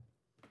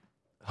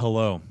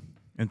Hello,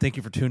 and thank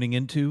you for tuning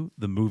into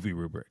the Movie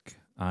Rubric.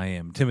 I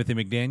am Timothy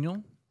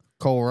McDaniel.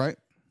 Cole, right?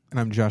 And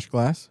I'm Josh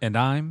Glass. And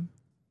I'm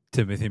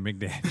Timothy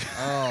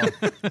McDaniel.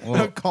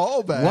 Well,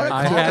 Callback. what?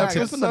 I had to-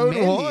 Episode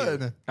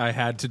 1. I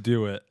had to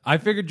do it. I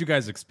figured you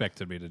guys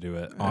expected me to do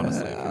it,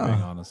 honestly, if you're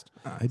being honest.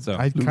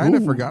 I kind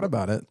of forgot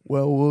about it.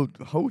 well,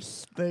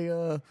 hosts, they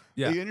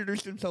Yeah.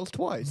 introduced themselves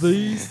twice.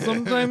 They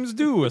sometimes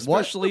do,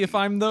 especially if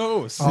I'm the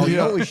host. You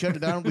know what we should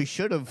have done? We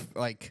should have,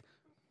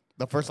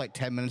 the first,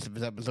 10 minutes of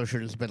this episode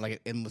should have just been, an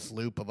endless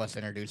loop of us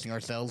introducing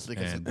ourselves.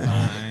 Because And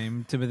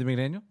I'm Timothy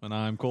McDaniel, and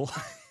I'm Cole.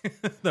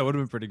 That would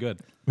have been pretty good.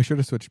 We should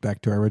have switched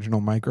back to our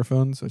original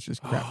microphone, so it's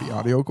just crappy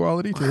audio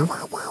quality, too.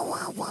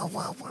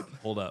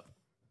 Hold up.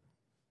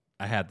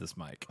 I had this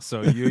mic.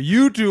 So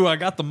you two, I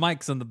got the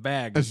mics in the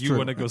bag. That's If you true.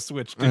 want to go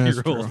switch to That's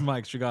your old true.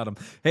 mics, you got them.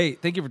 Hey,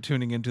 thank you for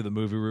tuning into the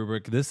Movie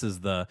Rubric. This is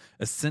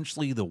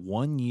essentially the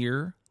 1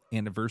 year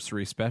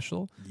anniversary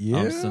special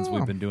since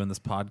we've been doing this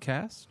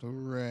podcast.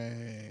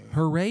 hooray.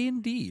 Hooray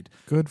indeed.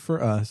 Good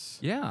for us.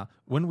 Yeah.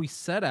 When we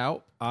set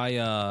out,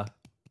 I'm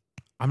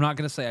not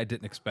going to say I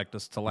didn't expect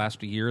us to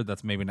last a year.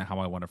 That's maybe not how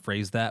I want to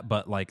phrase that.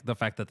 But the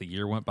fact that the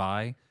year went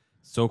by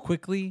so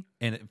quickly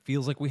and it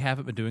feels like we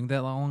haven't been doing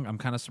that long, I'm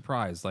kind of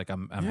surprised.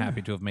 I'm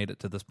happy to have made it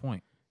to this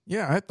point.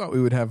 Yeah, I thought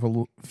we would have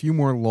a few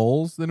more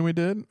lulls than we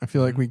did. I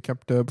feel like we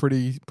kept a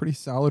pretty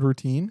solid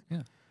routine.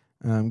 Yeah.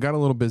 Got a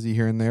little busy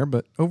here and there,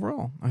 but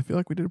overall, I feel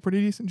like we did a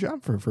pretty decent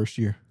job for a first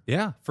year.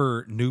 Yeah,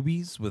 for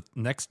newbies with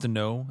next to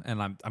no, and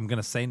I'm going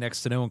to say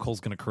next to no, and Cole's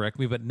going to correct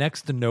me, but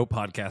next to no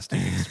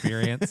podcasting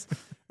experience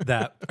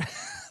that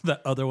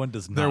other one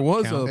does not. There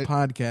was count. a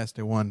podcast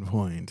at one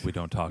point. We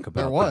don't talk about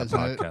There was. that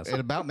And podcast. it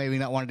about made me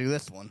not want to do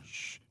this one.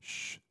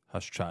 Shh,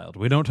 hush, child.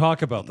 We don't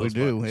talk about We those.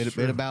 do. podcasts.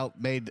 It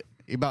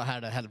about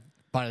had to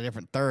find a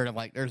different third. I'm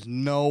like, there's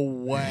no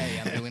way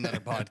I'm doing another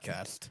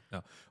podcast.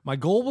 No. My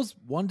goal was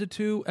 1 to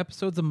 2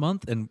 episodes a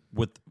month, and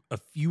with a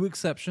few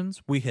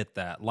exceptions, we hit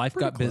that. Life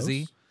Pretty got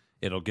busy. close.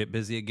 It'll get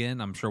busy again.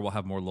 I'm sure we'll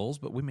have more lulls,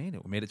 but we made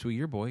it. We made it to a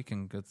year, boy.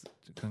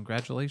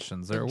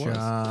 Congratulations. There it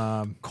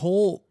was.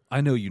 Cole,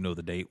 I know you know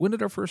the date. When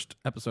did our first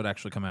episode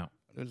actually come out?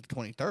 It was the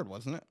 23rd,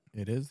 wasn't it?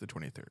 It is the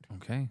 23rd.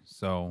 Okay,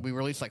 so We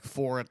released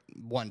 4 at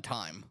one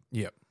time.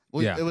 Yep.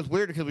 Yeah. It was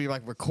weird because we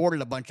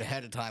recorded a bunch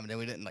ahead of time and then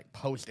we didn't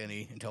post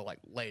any until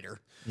later.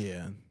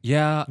 Yeah.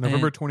 yeah,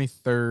 November and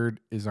 23rd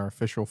is our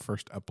official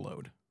first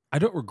upload. I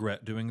don't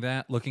regret doing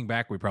that. Looking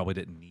back, we probably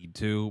didn't need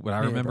to, but I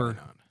Yeah, remember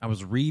probably not. I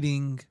was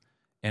reading,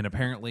 and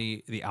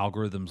apparently the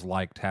algorithms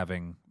liked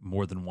having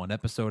more than one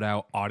episode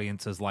out.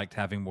 Audiences liked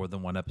having more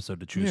than one episode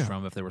to choose Yeah.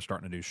 from if they were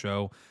starting a new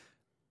show.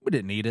 We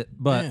didn't need it,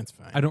 but it's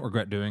fine. I don't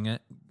regret doing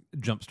it.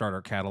 Jumpstart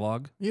our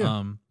catalog.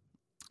 Yeah.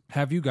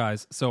 Have you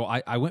guys? So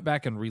I went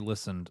back and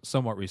re-listened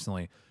somewhat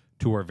recently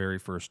to our very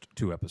first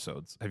 2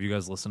 episodes. Have you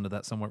guys listened to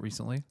that somewhat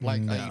recently? Are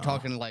No. you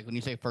talking when you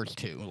say first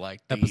 2?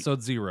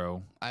 Episode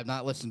 0, I've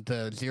not listened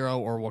to Zero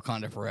or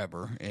Wakanda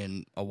Forever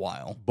in a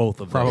while. both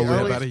of them. Probably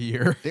earliest- about a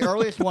year. The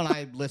earliest one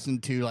I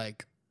listened to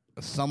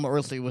somewhat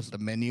recently was The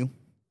Menu.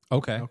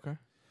 Okay. Okay.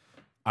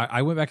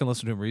 I went back and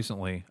listened to him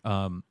recently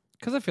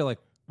because I feel like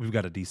we've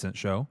got a decent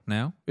show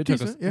now. It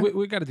took us. Decent, yeah.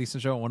 We got a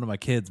decent show. One of my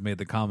kids made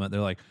the comment. They're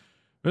like,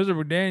 "Mr.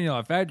 McDaniel,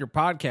 I've had your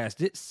podcast.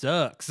 It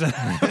sucks."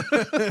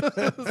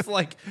 It's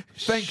like,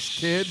 Thanks,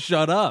 kid.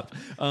 Shut up.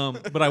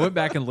 But I went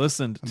back and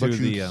listened to But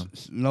the. you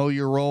know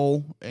your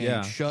role and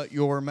yeah. shut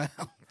your mouth.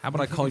 How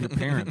about I call your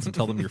parents and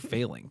tell them you're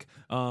failing?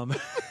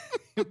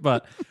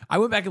 But I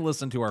went back and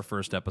listened to our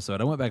first episode.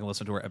 I went back and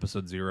listened to our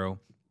episode 0.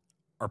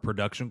 Our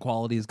production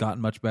quality has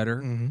gotten much better.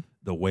 Mm-hmm.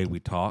 The way we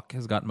talk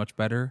has gotten much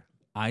better.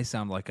 I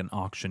sound like an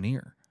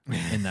auctioneer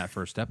in that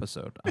first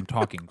episode. I'm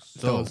talking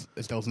so.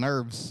 It's those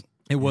nerves.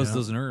 It was Yeah.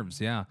 those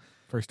nerves, yeah.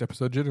 First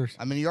episode jitters.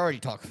 I mean, you already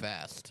talk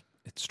fast.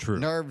 It's true.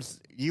 Nerves,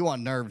 you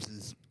on nerves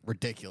is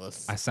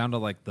ridiculous. I sounded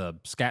like the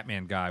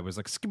Scatman guy was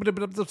like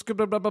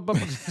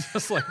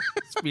just like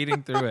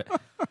speeding through it.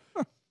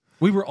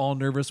 We were all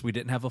nervous. We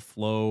didn't have a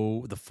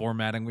flow. The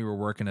formatting, we were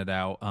working it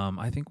out.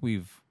 I think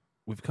we've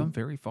come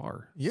very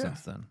far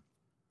since then.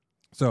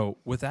 So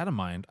with that in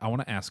mind, I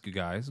want to ask you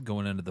guys,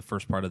 going into the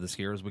first part of this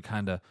here, as we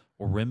kind of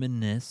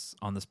reminisce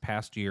on this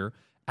past year,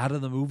 out of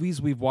the movies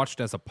we've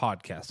watched as a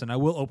podcast, and I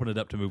will open it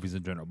up to movies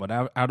in general, but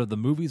out of the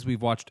movies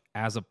we've watched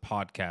as a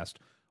podcast,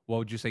 what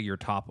would you say your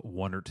top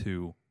 1 or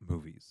 2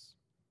 movies?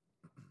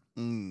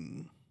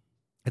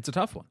 It's a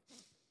tough one.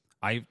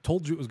 I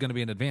told you it was going to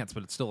be in advance,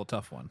 but it's still a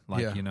tough one. I'll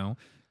go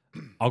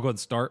ahead and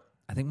start.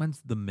 I think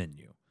mine's The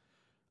Menu.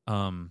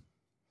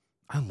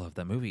 I love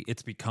that movie.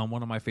 It's become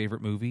one of my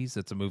favorite movies.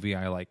 It's a movie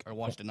I like. I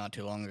watched it not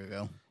too long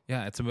ago.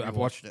 Yeah, it's a movie. I've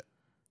watched it.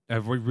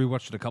 I've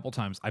rewatched it a couple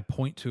times. I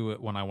point to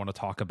it when I want to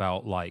talk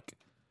about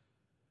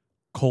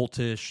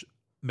cultish,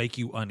 make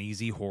you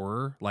uneasy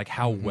horror,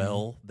 how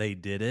well they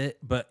did it,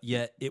 but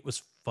yet it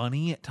was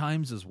funny at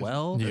times as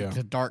well. Yeah. It's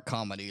a dark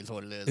comedy is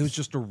what it is. It was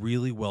just a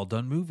really well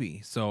done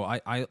movie. So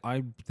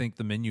I think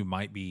The Menu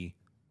might be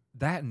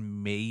that,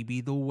 and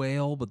maybe The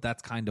Whale, but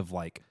that's kind of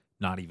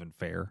not even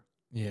fair.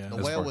 Yeah. The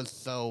Whale was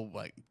so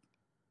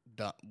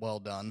well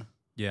done.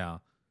 Yeah.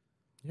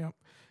 Yep.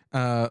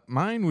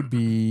 Mine would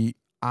be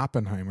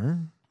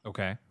Oppenheimer,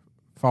 Okay.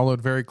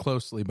 followed very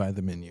closely by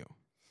The Menu.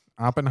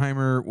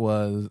 Oppenheimer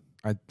was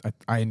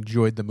I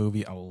enjoyed the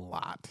movie a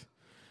lot.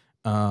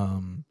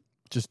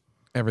 Just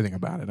everything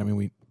about it. I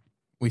mean,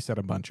 we said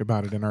a bunch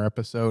about it in our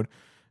episode.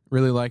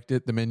 Really liked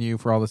it. The Menu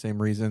for all the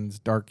same reasons.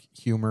 Dark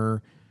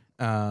humor,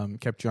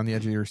 kept you on the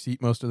edge of your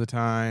seat most of the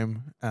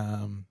time.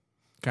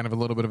 Kind of a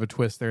little bit of a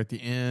twist there at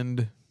the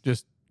end.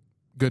 Just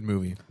good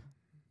movie.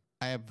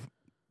 I have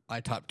my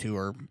top two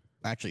are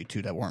actually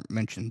two that weren't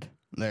mentioned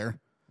there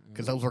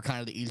because those were kind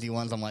of the easy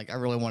ones. I'm like, I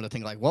really wanted to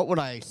think like, what would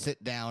I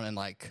sit down and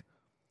like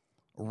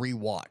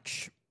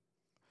rewatch?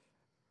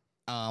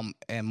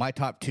 And my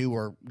top two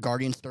were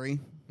Guardians 3.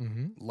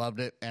 Loved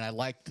it, and I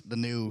liked the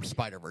new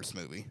Spider-Verse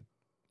movie.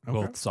 Okay.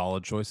 Both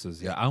solid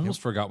choices. Yeah, I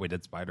almost forgot we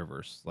did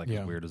Spider-Verse. Like,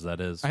 Yeah. as weird as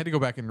that is. I had to go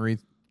back and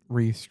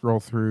re-scroll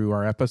through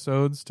our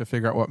episodes to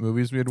figure out what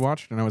movies we had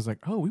watched, and I was like,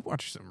 oh, we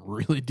watched some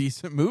really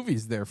decent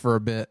movies there for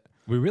a bit.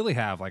 We really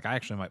have. Like, I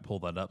actually might pull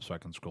that up so I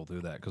can scroll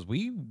through that because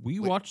we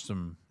watched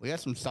some. We had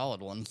some solid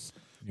ones.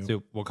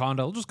 So Wakanda.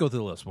 I'll just go through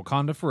the list.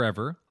 Wakanda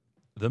Forever,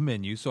 The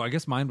Menu. So I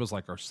guess mine was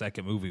like our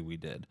second movie we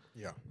did.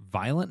 Yeah.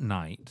 Violent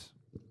Night.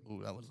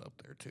 Ooh, that was up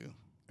there too.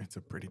 It's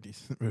a pretty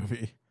decent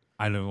movie.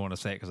 I don't even want to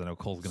say it because I know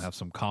Cole's gonna have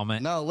some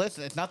comment. No,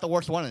 listen, it's not the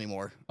worst one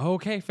anymore.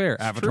 Okay, fair.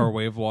 Avatar: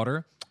 Way of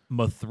Water,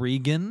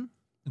 Mithrigan,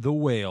 The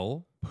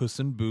Whale, Puss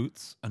in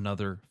Boots,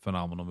 another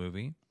phenomenal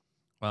movie.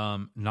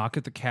 Knock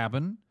at the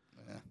Cabin,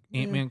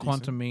 Ant-Man: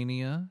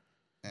 Quantumania.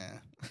 Yeah.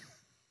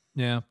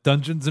 Yeah,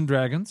 Dungeons and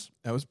Dragons,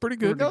 That was pretty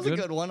good. That was a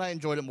good one. I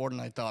enjoyed it more than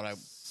I thought.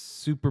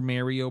 Super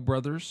Mario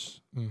Brothers,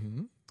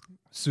 Mm-hmm.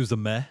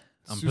 Suzume.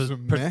 I'm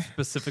Suzume.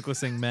 specifically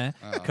saying meh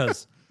Oh.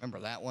 because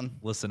Remember that one?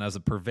 listen, as a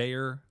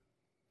purveyor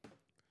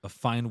of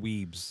fine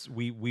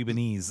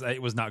weebinese,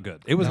 it was not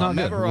good. It was not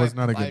good. Remember, It was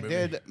not a good I movie.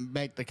 did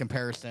make the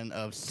comparison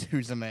of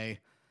Suzume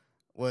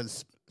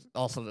was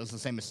also the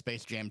same as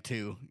Space Jam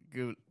 2.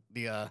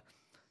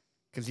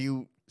 Because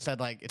you said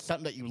like it's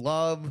something that you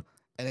love,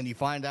 and then you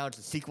find out it's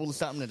a sequel to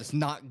something that is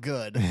not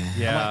good.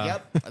 Yeah. I'm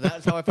like, yep,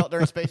 that's how I felt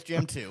during Space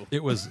Jam 2.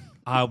 It was,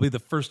 I'll be the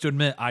first to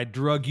admit, I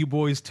drug you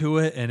boys to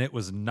it, and it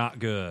was not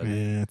good.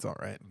 Yeah, it's all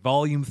right.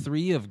 Volume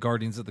 3 of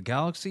Guardians of the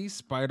Galaxy,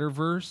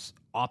 Spider-Verse,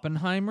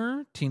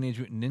 Oppenheimer, Teenage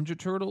Mutant Ninja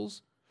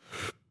Turtles,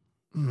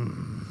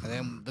 And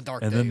then the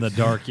Dark and Days. then the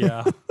dark,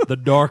 the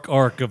dark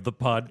arc of the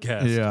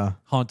podcast. Yeah.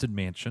 Haunted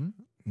Mansion,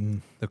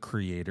 The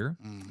Creator,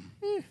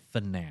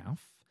 FNAF,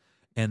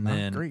 and Not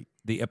then great.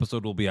 the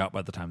episode will be out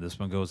by the time this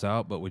one goes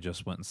out, but we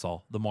just went and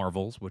saw The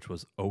Marvels, which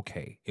was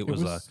okay. It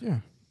was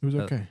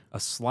okay. a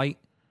slight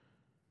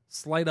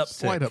uptick,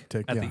 Slight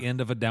uptick, at yeah. the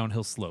end of a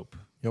downhill slope.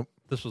 Yep.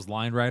 This was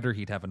Line Rider.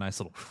 He'd have a nice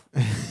little...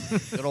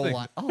 Good old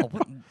line. Oh,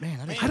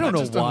 man. I don't know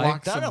Just why.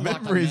 unlocked That some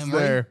unlocked a memories memory.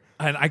 there.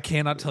 And I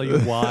cannot tell you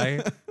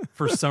why.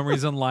 For some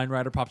reason, Line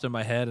Rider popped in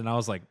my head, and I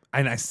was like,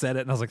 and I said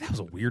it, and I was like, that was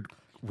a weird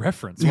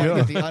reference. Yeah.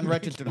 Get the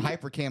unregistered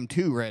Hypercam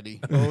 2 ready.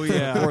 Oh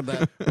yeah, Record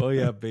that. oh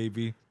yeah,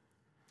 baby.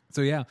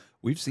 So yeah,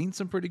 we've seen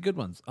some pretty good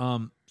ones.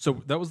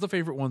 So that was the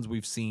favorite ones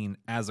we've seen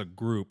as a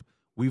group.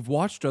 We've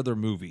watched other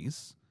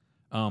movies.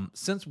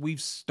 Since we've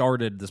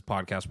started this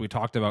podcast, we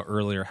talked about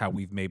earlier how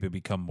we've maybe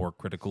become more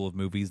critical of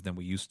movies than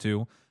we used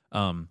to.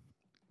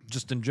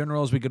 Just in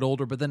general as we get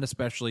older, but then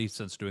especially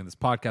since doing this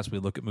podcast, we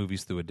look at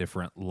movies through a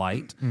different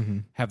light.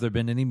 Have there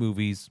been any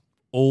movies,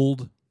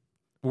 old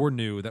or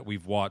new, that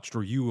we've watched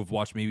or you have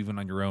watched maybe even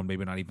on your own,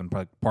 maybe not even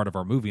part of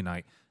our movie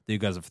night, that you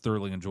guys have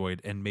thoroughly enjoyed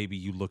and maybe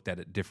you looked at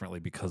it differently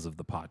because of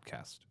the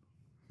podcast?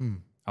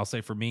 I'll say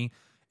for me,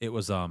 it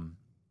was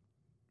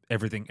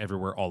Everything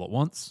Everywhere All at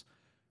Once.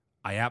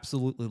 I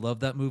absolutely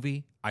love that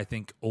movie. I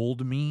think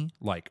old me,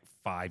 like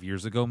 5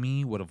 years ago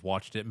me, would have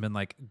watched it and been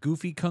like,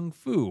 goofy kung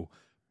fu.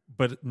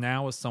 But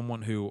now as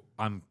someone who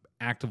I'm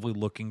actively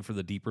looking for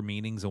the deeper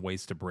meanings and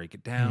ways to break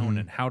it down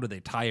and how do they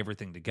tie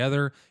everything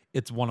together,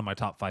 it's one of my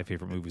top 5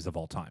 favorite movies of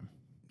all time.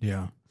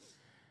 Yeah.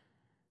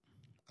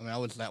 I mean, I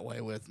was that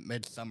way with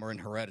Midsummer and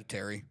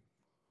Hereditary.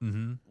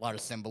 Mm-hmm. A lot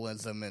of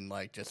symbolism and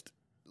like just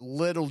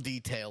little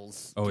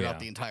details Oh, throughout yeah.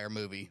 the entire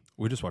movie.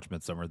 We just watched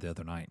Midsummer the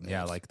other night.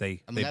 Yeah, Yes. like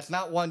they... I mean, that's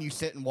not one you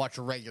sit and watch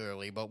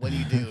regularly, but when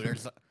you do,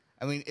 there's.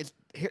 I mean,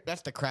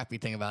 that's the crappy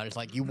thing about it. It's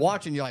like you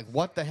watch and you're like,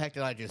 "What the heck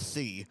did I just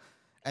see?"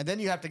 And then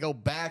you have to go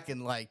back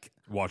and like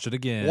watch it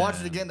again. watch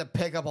it again to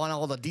pick up on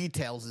all the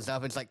details and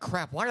stuff. It's like,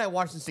 crap. Why did I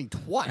watch this thing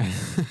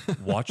twice?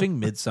 Watching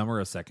Midsummer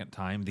a second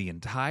time, the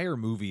entire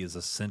movie is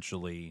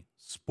essentially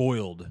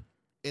spoiled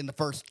In the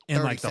first 30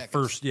 in like seconds. the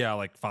first,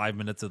 like 5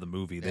 minutes of the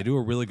movie. They do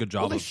a really good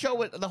Well, job they of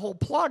show it. The whole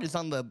plot is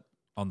on the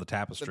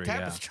tapestry.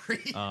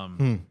 tapestry.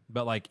 Yeah.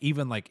 But like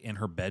even like in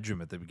her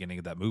bedroom at the beginning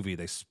of that movie,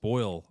 they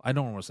spoil. I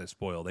don't want to say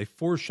spoil. They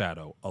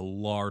foreshadow a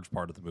large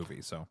part of the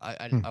movie. So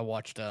I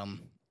watched the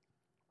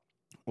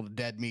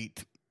Dead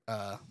Meat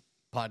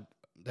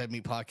Dead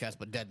Meat podcast,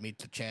 but Dead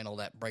Meat's a channel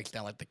that breaks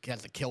down like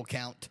has the kill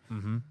count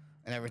and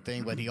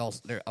everything. But I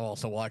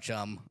also watch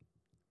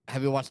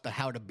have you watched the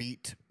How to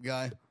Beat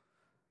guy?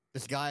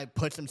 This guy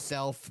puts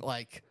himself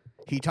like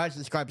he tries to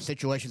describe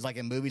situations like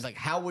in movies, like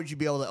how would you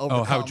be able to overcome?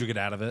 Oh, how would you get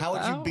out of it? How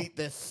would you beat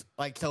this?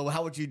 Like, so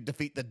how would you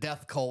defeat the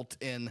death cult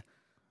in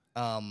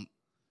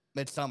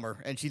Midsummer?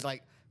 And she's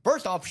like,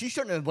 first off, she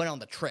shouldn't have went on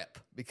the trip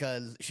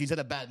because she's in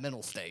a bad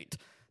mental state.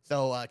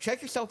 So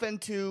check yourself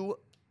into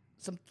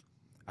some.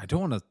 I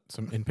don't want to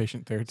Some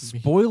inpatient therapy.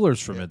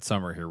 spoilers for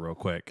Midsummer here real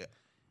quick.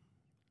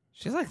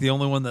 She's like the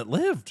only one that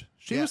lived.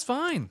 She Yeah. was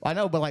fine. I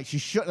know, but like she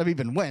shouldn't have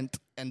even went.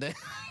 And then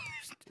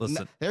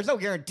Listen, there's no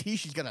guarantee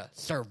she's gonna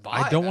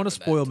survive. I don't want to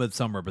after spoil that.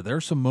 Midsummer, but there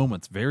are some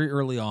moments very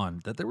early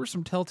on that there were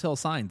some telltale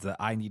signs that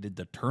I needed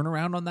to turn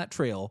around on that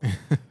trail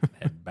and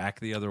head back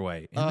the other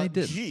way. And I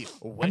did. Gee,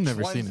 I've never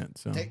which seen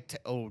ones- it. So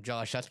oh,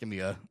 Josh, that's gonna be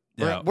a.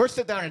 Yeah. We're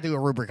sit down and do a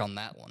rubric on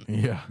that one.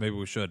 yeah. Maybe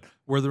we should.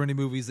 Were there any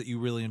movies that you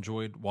really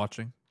enjoyed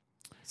watching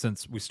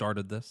since we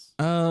started this?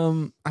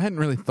 I hadn't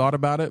really thought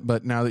about it,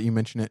 but now that you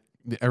mention it,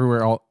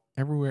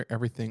 everywhere,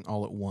 everything,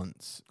 all at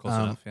once. Close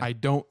enough, yeah. I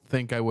don't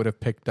think I would have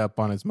picked up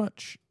on as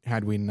much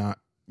had we not,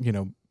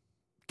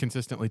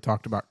 consistently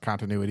talked about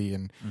continuity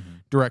and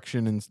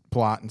direction and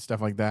plot and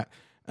stuff like that.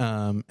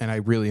 And I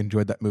really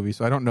enjoyed that movie,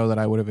 so I don't know that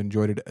I would have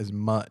enjoyed it as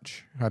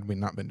much had we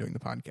not been doing the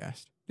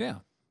podcast. Yeah.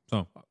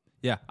 So,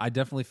 yeah, I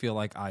definitely feel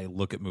like I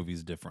look at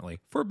movies differently,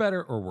 for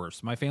better or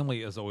worse. My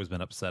family has always been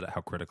upset at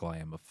how critical I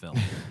am of film,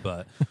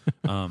 but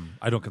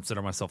I don't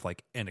consider myself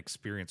like an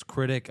experienced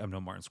critic. I'm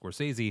no Martin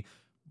Scorsese,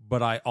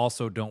 but I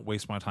also don't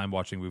waste my time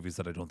watching movies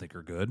that I don't think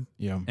are good.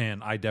 Yeah.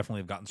 And I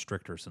definitely have gotten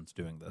stricter since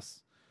doing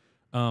this.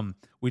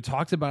 We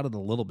talked about it a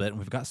little bit, and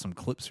we've got some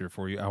clips here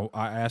for you.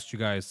 I asked you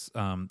guys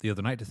the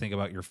other night to think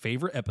about your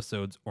favorite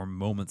episodes or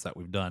moments that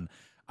we've done.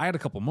 I had a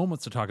couple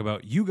moments to talk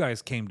about. You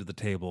guys came to the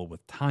table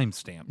with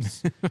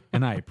timestamps,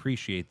 and I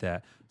appreciate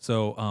that.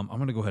 So I'm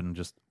going to go ahead and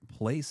just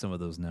play some of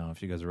those now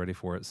if you guys are ready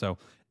for it. So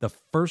the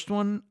first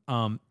one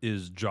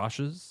is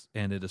Josh's,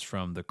 and it is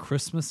from the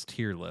Christmas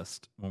tier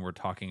list when we're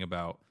talking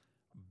about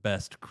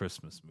best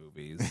Christmas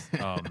movies.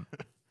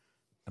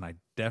 And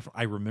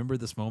I remember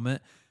this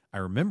moment. I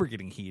remember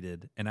getting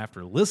heated, and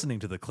after listening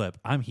to the clip,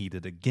 I'm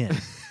heated again.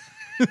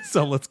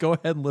 So let's go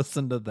ahead and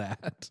listen to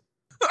that.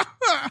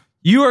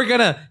 You're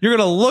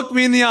gonna look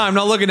me in the eye. I'm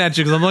not looking at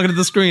you because I'm looking at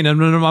the screen.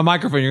 I'm under my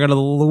microphone. You're gonna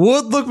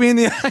look me in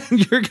the eye,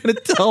 and you're gonna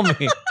tell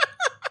me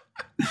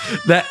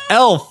that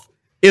Elf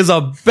is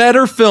a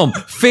better film.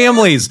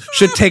 Families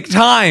should take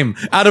time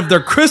out of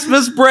their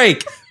Christmas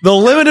break, the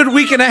limited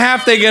week and a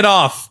half they get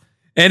off,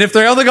 and if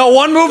they only got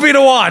one movie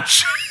to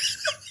watch,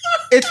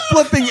 It's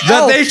flipping that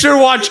Elf. they should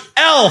watch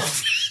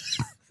Elf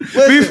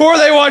Listen, before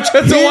they watch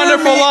It's a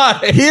Wonderful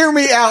Life. Hear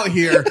me out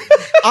here.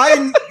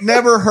 I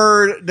never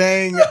heard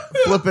dang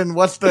flipping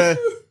what's the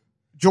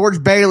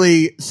George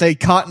Bailey say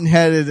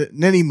cotton-headed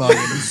ninny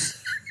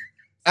muggins.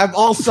 I've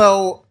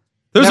also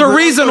There's never- a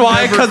reason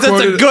why, never because it's a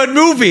quoted- good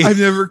movie. I've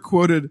never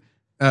quoted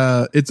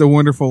It's a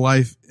Wonderful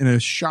Life in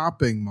a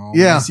shopping mall.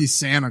 Yeah. I see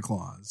Santa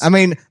Claus. I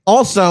mean,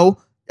 also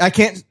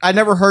I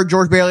never heard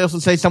George Bailey also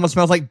say someone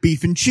smells like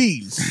beef and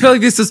cheese. I feel like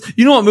this is,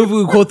 you know what movie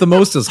we quote the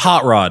most is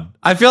Hot Rod.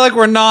 I feel like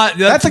we're not.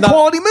 That's a not,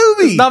 quality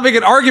movie. Not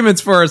making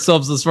arguments for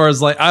ourselves as far as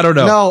like, I don't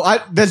know. No,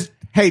 does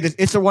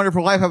It's a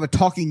Wonderful Life have a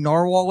talking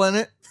narwhal in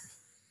it?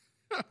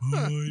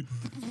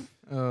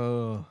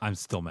 Oh, I'm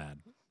still mad.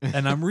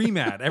 And I'm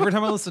re-mad. Every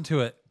time I listen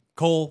to it,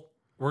 Cole,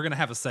 we're going to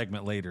have a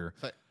segment later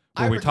But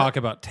where I we regret- talk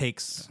about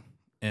takes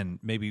and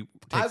maybe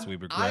takes we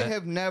regret. I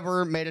have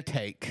never made a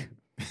take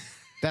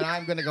that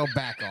I'm going to go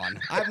back on.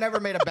 I've never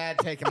made a bad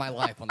take in my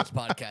life on this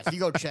podcast. You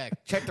go check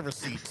the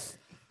receipts.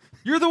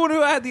 You're the one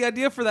who had the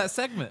idea for that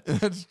segment.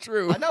 that's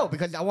true. I know,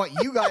 because I want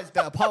you guys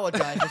to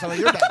apologize for some of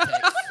your bad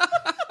takes.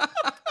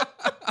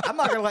 I'm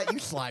not going to let you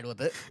slide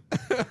with it.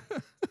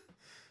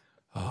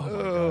 Oh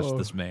my gosh,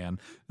 this man.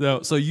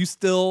 So you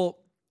still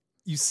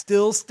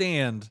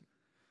stand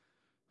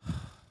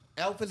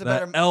Elf is a that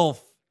better...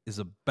 Elf is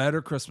a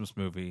better Christmas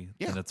movie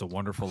Yeah. than It's a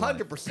Wonderful Life.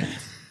 100%.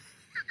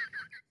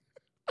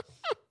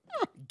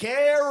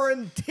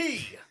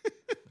 Guarantee.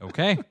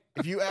 Okay.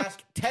 If you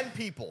ask 10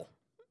 people,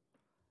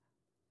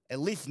 at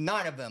least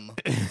 9 of them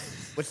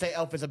would say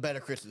Elf is a better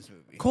Christmas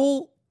movie.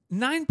 Cole,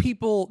 9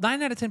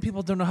 out of 10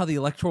 people don't know how the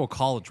Electoral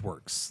College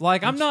works.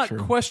 Like, I'm not true.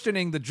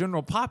 questioning the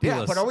general populace.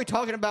 Yeah, but are we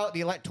talking about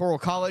the Electoral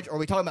College or are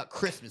we talking about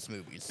Christmas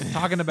movies?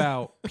 talking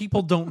about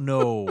people don't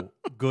know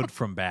good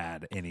from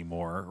bad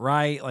anymore,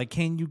 right? Like,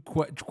 can you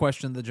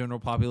question the general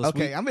populace?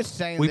 Okay, I'm just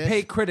saying we this.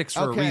 pay critics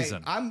for a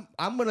reason. I'm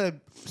gonna.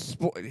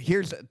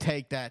 Here's a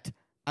take that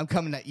I'm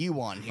coming at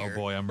you on here. Oh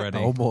boy, I'm ready.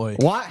 Oh boy.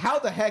 Why? How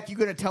the heck you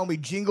gonna tell me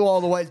Jingle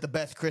All the Way is the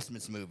best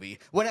Christmas movie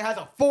when it has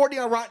a 40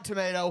 on Rotten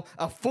Tomato,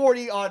 a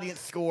 40 audience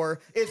score,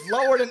 it's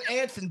lower than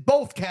Ants in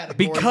both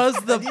categories? Because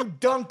and you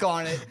dunk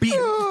on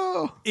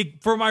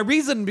it. For my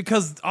reason,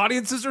 because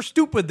audiences are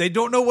stupid. They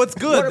don't know what's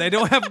good. They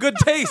don't have good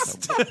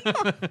taste.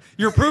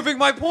 You're proving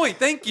my point.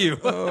 Thank you.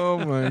 Oh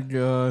my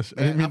gosh.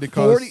 I didn't mean a to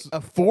cause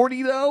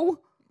 40 though,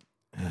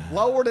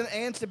 lower than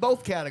Ants in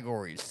both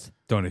categories.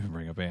 Don't even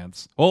bring up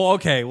ants. Oh,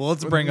 okay. Well,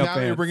 let's bring now up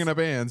ants. you're bringing up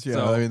ants. Yeah,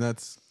 So- I mean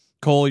that's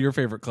Cole, your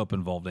favorite clip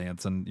involved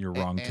ants, and your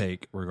wrong And-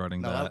 take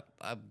regarding No, that.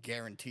 I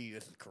guarantee you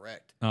this is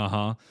correct. Uh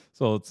huh.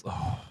 So it's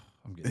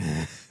I'm getting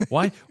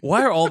why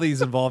are all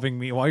these involving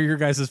me? Why are your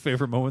guys'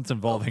 favorite moments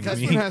involving This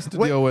me? one has to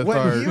deal with when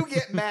our. you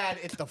get mad,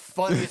 it's the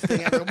funniest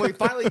thing ever. We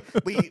finally,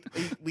 we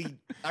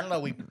I don't know,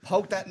 we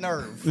poke that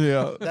nerve.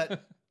 Yeah.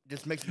 That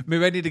just makes you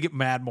Maybe I need to get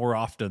mad more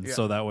often,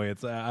 so that way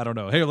it's I don't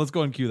know. Hey, let's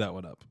go and cue that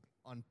one up.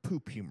 on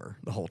poop humor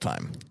the whole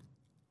time.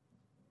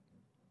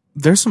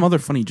 There's some other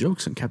funny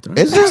jokes in Captain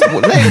Is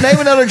Underpants. there name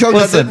another joke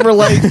that doesn't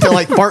relate to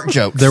like fart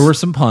jokes? There were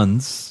some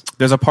puns.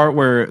 There's a part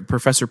where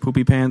Professor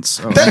Poopy Pants.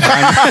 My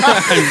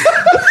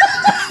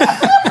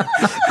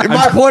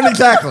point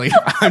exactly.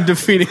 I'm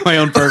defeating my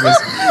own purpose.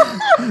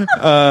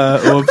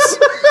 Whoops.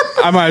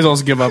 I might as well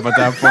just give up at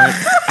that point.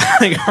 I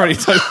think I already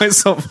took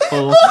myself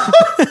full.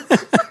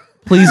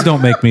 Please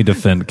don't make me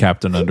defend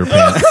Captain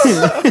Underpants.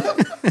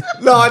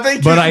 No, I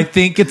think. But I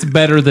think it's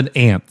better than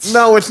Ants.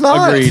 No, it's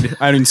not. Agreed.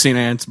 I haven't seen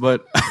Ants,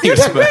 but You've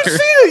it's never better. seen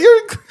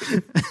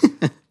it.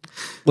 You're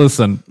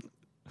Listen,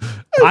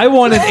 I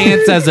wanted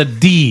Ants as a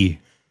D.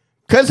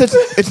 because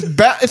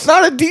it's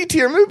not a D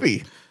tier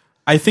movie.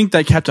 I think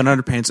that Captain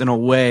Underpants, in a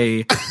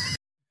way,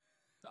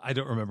 I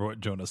don't remember what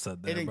Jonah said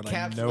It there, but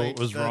I know it encapsulates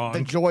was wrong.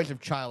 the joys of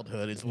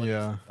childhood. Is what.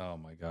 Yeah. Oh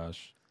my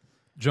gosh.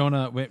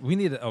 Jonah, we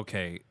need to.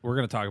 Okay, we're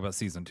going to talk about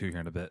season 2 here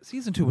in a bit.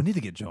 Season 2, we need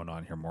to get Jonah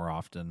on here more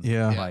often.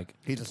 Yeah. like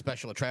He's a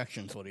special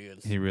attraction. Is what he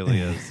is. he really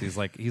is. He's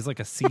like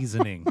a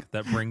seasoning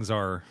that brings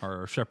our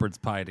shepherd's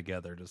pie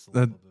together. Just a That,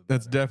 little bit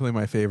that's better. definitely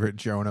my favorite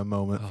Jonah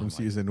moment from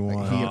season 1.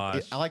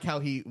 Gosh. I like how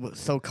he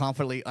so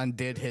confidently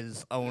undid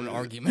his own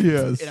argument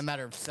Yes. in a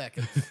matter of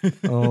seconds.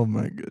 Oh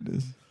my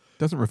goodness.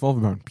 Doesn't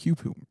revolve around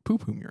poop humor.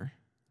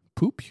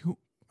 Poop humor.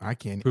 I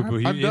can't.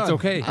 Poo-poo, I'm it's done.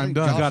 okay. I'm You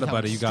done. Josh got it, having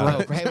buddy. a You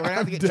got it. stroke. Hey, we're gonna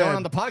have to get I'm John dead.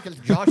 on the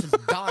podcast. Josh is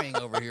dying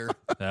over here.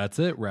 That's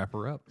it. Wrap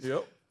her up.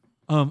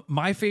 Yep.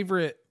 My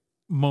favorite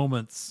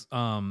moments,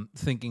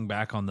 thinking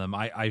back on them,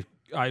 I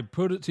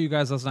put it to you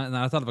guys last night, and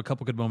I thought of a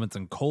couple good moments,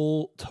 and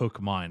Cole took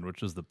mine,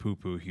 which was the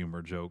poo-poo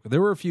humor joke. There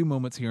were a few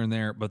moments here and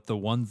there, but the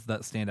ones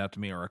that stand out to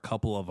me are a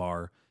couple of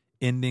our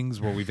endings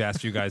where we've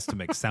asked you guys to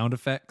make sound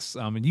effects.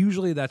 And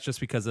usually that's just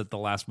because at the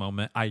last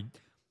moment, an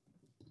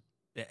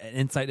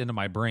insight into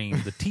my brain,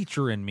 the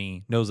teacher in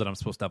me knows that I'm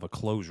supposed to have a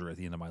closure at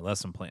the end of my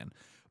lesson plan.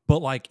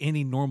 But like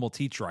any normal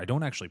teacher, I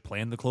don't actually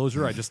plan the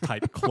closure. I just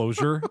type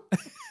closure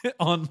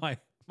on my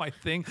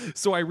thing.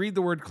 So I read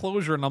the word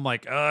closure and I'm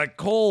like,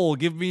 Cole,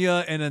 give me a,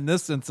 and in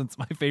this instance,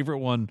 my favorite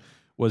one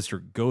was your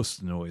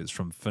ghost noise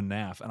from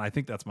FNAF. And I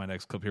think that's my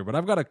next clip here, but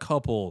I've got a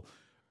couple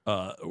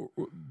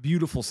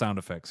beautiful sound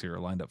effects here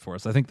lined up for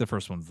us. I think the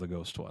first one's the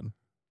ghost one.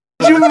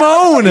 Why'd you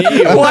moan?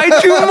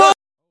 Why'd you moan?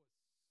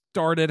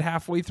 Started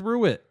halfway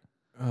through it.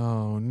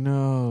 Oh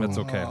no. That's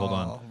okay. Hold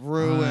on.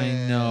 Ruined.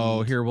 I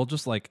know. Here, we'll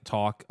just like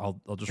talk. I'll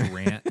just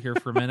rant here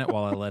for a minute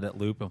while I let it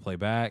loop and play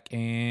back.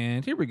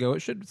 And here we go.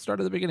 It should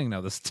start at the beginning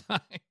now this time.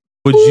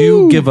 Would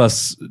you give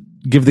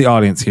the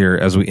audience here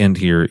as we end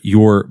here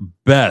your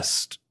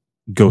best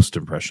ghost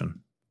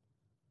impression?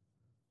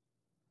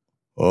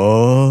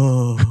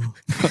 Oh.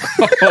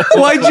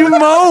 Why'd you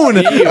moan?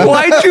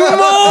 Why'd you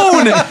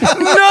moan?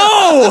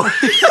 No!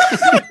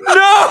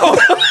 No!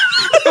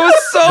 It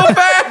was so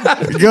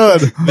bad.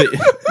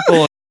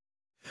 Good.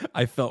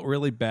 I felt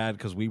really bad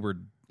because we were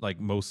like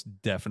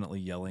most definitely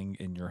yelling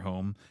in your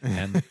home,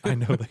 and I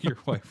know that your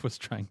wife was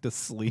trying to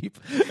sleep,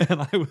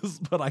 and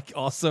but I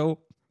also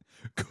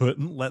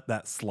couldn't let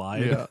that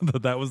slide. Yeah.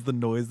 That was the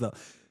noise. That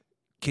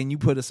can you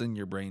put us in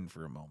your brain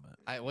for a moment?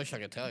 I wish I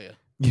could tell you.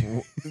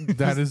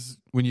 That is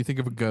when you think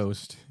of a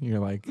ghost, you're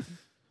like,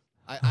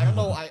 I don't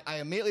know. I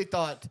immediately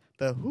thought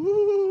the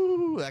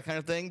whoo, that kind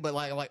of thing, but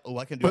like I'm like, oh,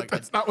 I can do but like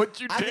that's not what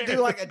you I did. could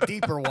do like a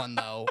deeper one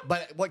though.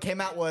 But what came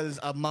out was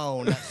a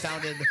moan that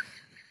sounded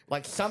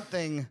like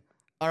something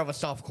out of a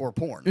softcore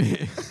porn.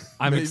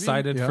 I'm Maybe,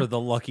 excited yeah. for the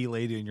lucky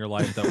lady in your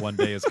life that one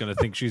day is going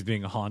to think she's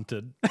being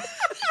haunted.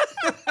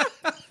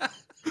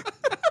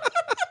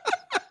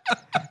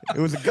 It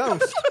was a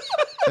ghost.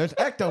 There's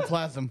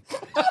ectoplasm.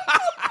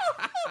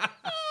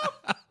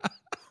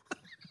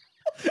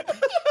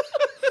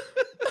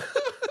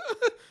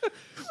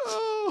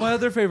 My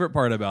other favorite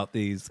part about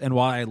these, and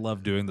why I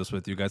love doing this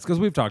with you guys, because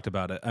we've talked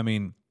about it. I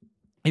mean,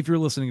 if you're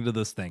listening to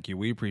this, thank you.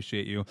 We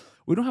appreciate you.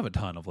 We don't have a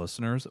ton of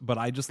listeners, but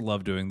I just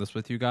love doing this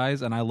with you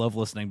guys, and I love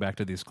listening back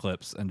to these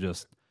clips and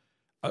just.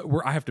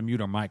 I have to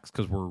mute our mics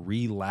because we're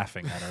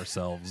re-laughing at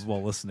ourselves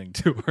while listening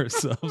to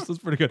ourselves. It's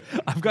pretty good.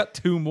 I've got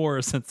 2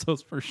 more since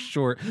those were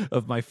short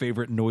of my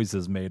favorite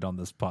noises made on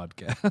this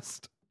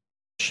podcast.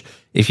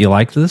 If you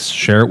like this,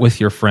 share it with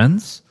your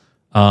friends.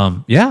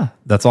 Yeah,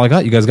 that's all I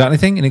got. You guys got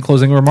anything? Any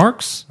closing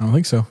remarks? I don't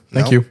think so.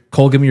 Thank No. you.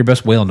 Cole, give me your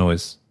best whale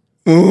noise.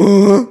 That's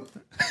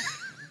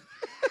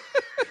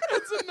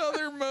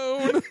another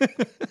moan.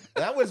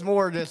 That was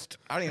more just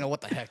I don't even know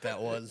what the heck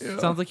that was.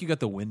 Sounds like you got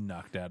the wind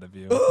knocked out of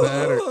you.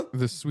 That or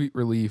the sweet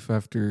relief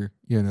after,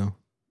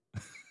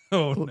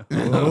 Oh, no.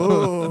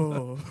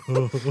 Oh.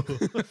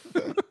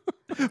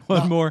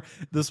 One more.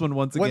 This one,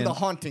 once When again, the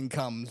haunting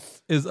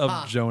comes. is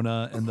of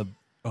Jonah and the...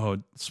 Oh,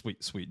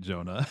 sweet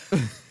Jonah.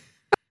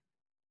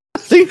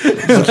 See?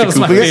 That was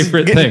my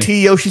favorite Getting thing.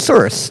 T.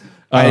 Yoshisaurus.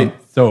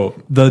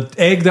 So the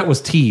egg that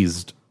was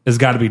teased has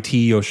got to be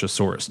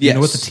T-Yoshisaurus. Do you know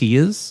what the Yes. T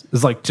is?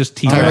 It's like just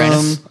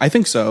T-Rex. I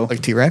think so.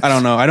 Like T-Rex? I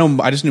don't know.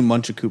 I just knew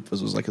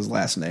Munchakoopas was like his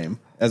last name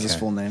as his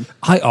full name.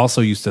 I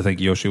also used to think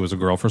Yoshi was a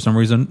girl for some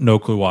reason. No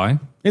clue why.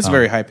 It's a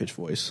very high pitched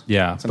voice.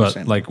 Yeah, It's but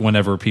understandable. like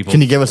whenever people...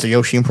 Can you give us a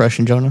Yoshi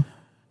impression, Jonah?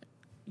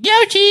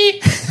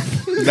 Yoshi!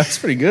 That's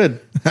pretty good.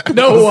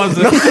 No, it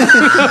wasn't.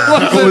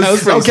 That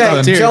was pretty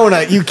Okay, solid.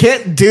 Jonah, you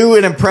can't do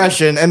an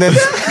impression and then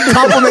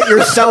compliment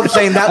yourself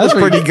saying that was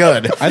pretty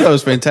good. I thought it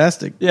was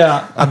fantastic.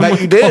 Yeah. I bet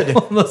you did.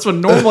 That's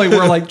when normally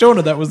we're like,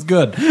 Jonah, that was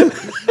good.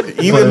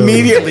 You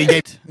immediately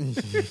gave.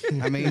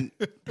 I mean,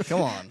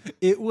 come on.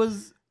 It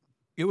was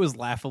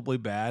laughably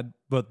bad,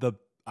 but the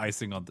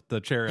icing on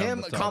the cherry Him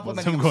on the top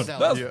was complimenting him going,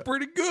 himself. that's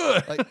pretty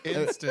good. Like,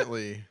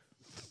 Instantly.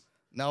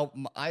 no,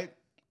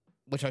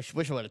 which I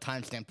wish I would have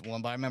timestamped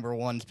one, but I remember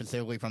one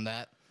specifically from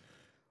that.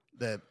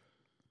 Well,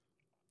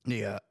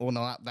 no,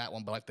 not that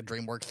one, but like the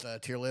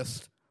DreamWorks tier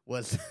list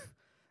was.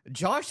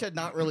 Josh had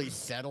not really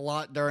said a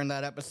lot during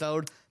that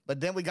episode, but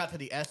then we got to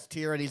the S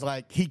tier, and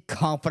he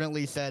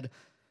confidently said,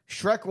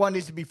 Shrek 1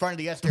 needs to be front of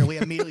the S tier. We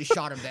immediately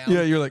shot him down.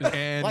 Yeah, you're like,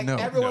 and like no.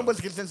 everyone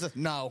was consensus,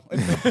 no.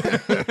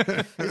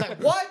 He's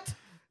like, what?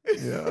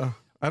 Yeah.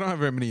 I don't have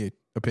very many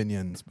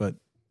opinions, but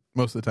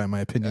most of the time my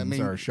opinions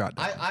are shot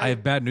down. I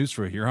have bad news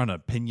for you. You're on an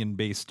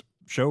opinion-based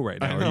show right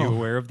now. Are you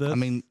aware of this? I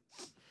mean,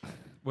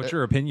 what's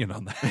your opinion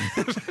on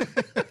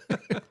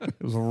that?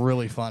 it was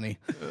really funny.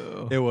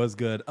 It was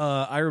good.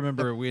 I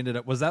remember we ended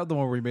up... Was that the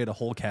one where we made a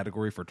whole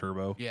category for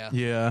Turbo? Yeah.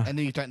 Yeah. And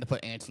then you threatened to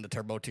put ants in the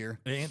turbo tier.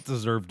 Ant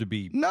deserved to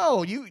be...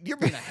 No, you're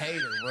being a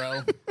hater,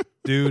 bro.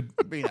 Dude,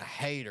 You're being a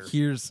hater.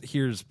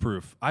 here's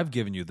proof. I've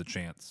given you the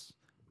chance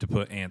to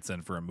put ants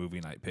in for a movie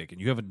night pick,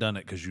 and you haven't done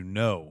it because you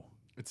know...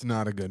 It's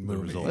not a good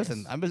movie. results.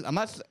 Listen, I'm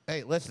not.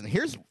 Hey, listen.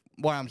 Here's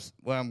what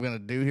I'm gonna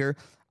do here.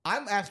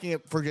 I'm asking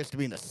it for just to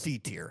be in the C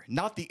tier,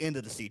 not the end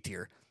of the C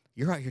tier.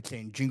 You're out here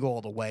saying Jingle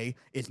All the Way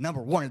is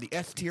number 1 in the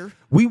S tier.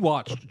 We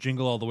watched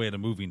Jingle All the Way at a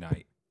movie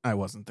night. I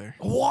wasn't there.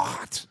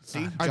 What?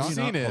 See, I've John-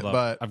 seen it, Hold up.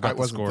 but I've got I the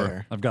wasn't score.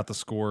 there. I've got the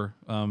score.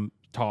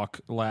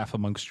 Talk, laugh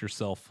amongst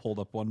yourself. Hold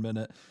up 1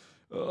 minute.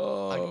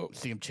 I can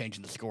see him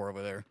changing the score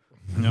over there.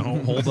 No,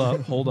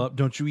 hold up.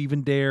 Don't you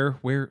even dare.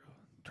 Where?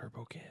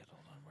 Turbo Kid.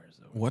 Hold on. Where's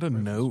the... What a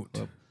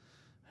note.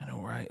 I know,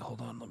 right?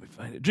 Hold on. Let me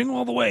find it. Jingle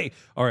All the Way.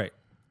 All right.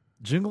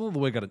 Jingle All the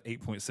Way got an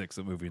 8.6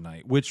 at movie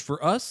night, which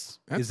for us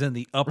is in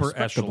the upper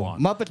respectable.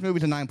 echelon. Muppets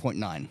movies a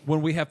 9.9.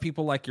 When we have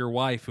people like your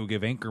wife who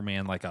give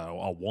Anchorman like a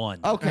 1.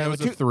 Okay, It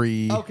was but a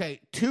 3. Okay,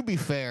 to be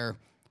fair,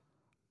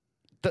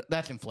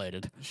 that's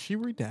inflated. She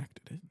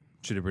redacted it.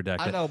 Should have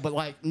redacted. I know,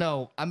 but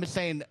no, I'm just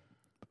saying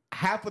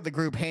half of the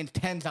group hands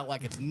 10s out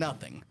like it's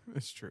nothing.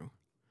 It's true.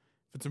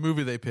 If it's a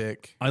movie they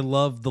pick. I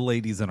love the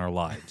ladies in our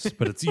lives,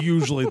 but it's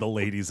usually the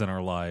ladies in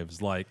our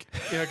lives. Like,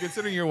 Yeah,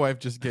 considering your wife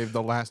just gave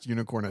The Last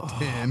Unicorn a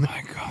 10.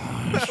 my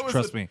gosh,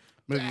 trust me.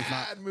 Movie was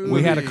not. Bad movie.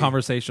 We had a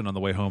conversation on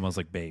the way home. I was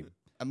like, babe,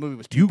 A movie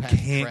was too you past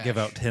can't trash. give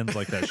out 10s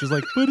like that. She's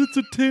like, but it's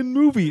a 10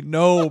 movie.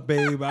 No,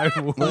 babe.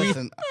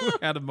 Listen, We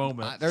had a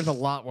moment. there's a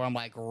lot where I'm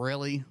like,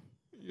 really?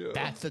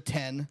 That's a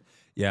 10.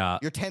 Yeah.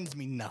 Your 10s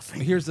mean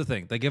nothing. Here's the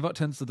thing. They give out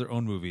 10s to their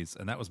own movies,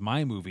 and that was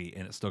my movie,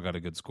 and it still got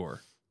a good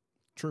score.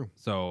 True.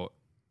 So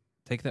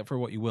take that for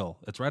what you will.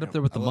 It's right up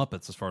there with the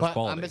Muppets as far as But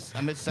quality.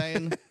 I'm just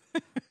saying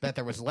that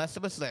there was less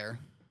of us there,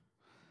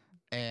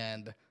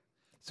 and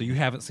So you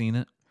haven't seen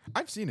it?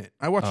 I've seen it.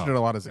 I watched it a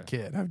lot as a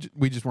kid.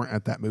 We just weren't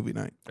at that movie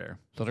night. Fair.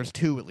 so there's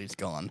 2 at least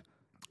gone,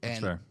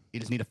 and fair. you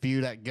just need a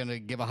few that gonna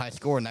give a high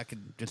score, and that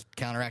could just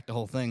counteract the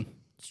whole thing.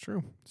 It's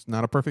true. It's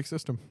not a perfect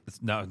system.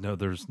 It's no,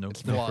 there's no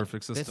Flawed.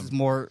 perfect system. This is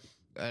more.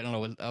 I don't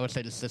know. I would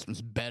say the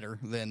system's better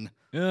than.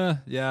 Yeah,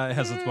 it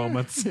has its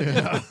moments.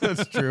 Yeah,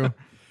 that's true.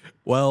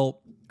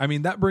 Well, I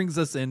mean, that brings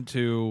us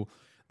into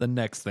the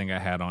next thing I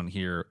had on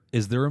here.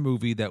 Is there a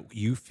movie that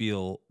you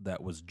feel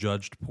that was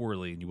judged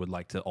poorly and you would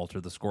like to alter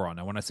the score on?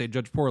 Now, when I say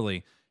judged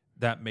poorly,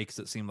 that makes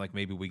it seem like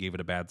maybe we gave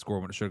it a bad score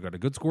when it should have got a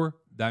good score.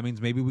 That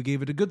means maybe we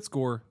gave it a good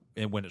score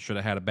and when it should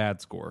have had a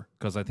bad score.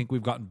 Because I think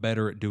we've gotten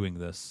better at doing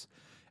this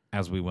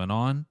as we went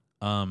on.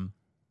 I'll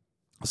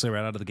say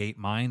right out of the gate,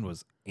 mine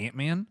was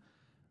Ant-Man.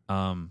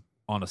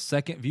 On a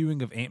second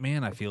viewing of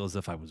Ant-Man, I feel as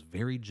if I was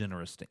very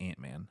generous to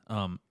Ant-Man.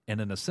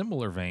 And in a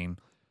similar vein,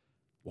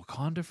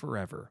 Wakanda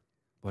Forever,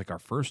 like our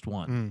first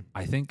one,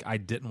 I think I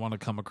didn't want to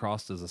come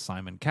across as a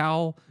Simon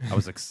Cowell. I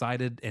was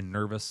excited and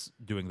nervous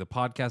doing the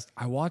podcast.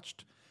 I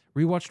rewatched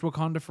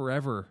Wakanda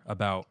Forever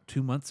about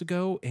 2 months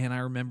ago, and I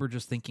remember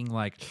just thinking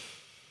like,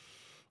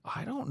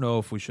 I don't know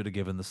if we should have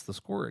given this the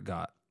score it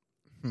got.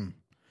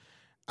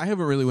 I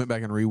haven't really went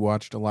back and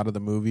rewatched a lot of the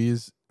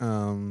movies,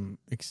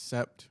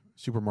 except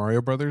Super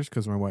Mario Brothers,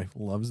 because my wife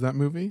loves that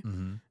movie.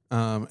 And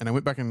I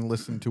went back and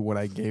listened to what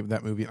I gave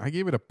that movie. I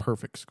gave it a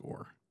perfect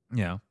score.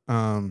 Yeah.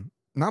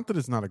 Not that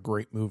it's not a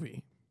great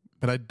movie,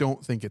 but I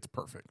don't think it's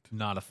perfect.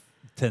 Not a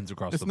tens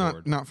across It's the not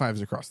board. not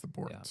 5s across the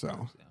board. Yeah, So,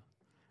 fives, yeah.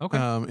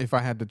 Okay. if I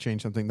had to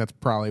change something, that's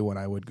probably what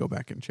I would go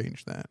back and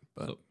change that.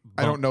 But So,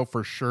 I don't know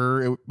for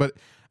sure. But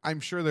I'm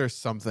sure there's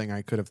something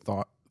I could have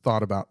thought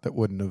about that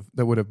would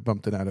have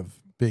bumped it out of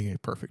being a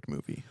perfect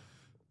movie.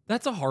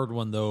 That's a hard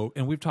one, though,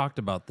 and we've talked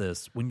about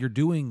this. When you're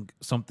doing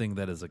something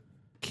that is a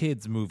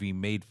kids' movie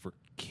made for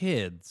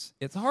kids,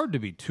 it's hard to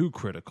be too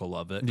critical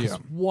of it. 'Cause Yeah.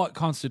 what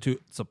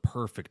constitutes a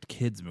perfect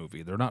kids'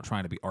 movie? They're not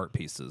trying to be art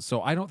pieces.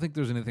 So I don't think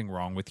there's anything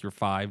wrong with your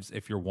fives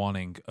if you're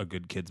wanting a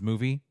good kids'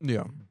 movie.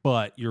 Yeah.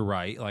 But you're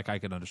right. Like, I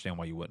can understand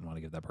why you wouldn't want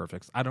to give that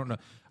perfect. I don't know.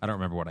 I don't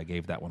remember what I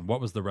gave that one.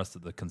 What was the rest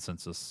of the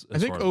consensus? I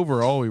think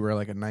overall we were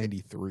like a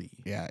 93.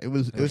 Yeah, it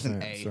was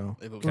an A. So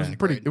It it was wasn't a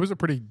pretty. grade. It was a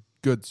pretty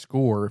good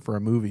score for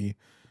a movie.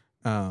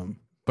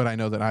 But I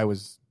know that I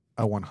was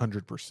a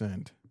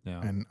 100%,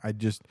 Yeah. and I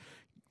just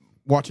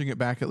watching it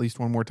back at least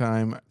one more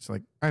time. It's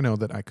like I know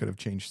that I could have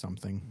changed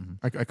something.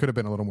 I could have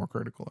been a little more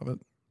critical of it.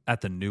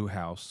 At the new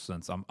house,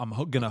 since I'm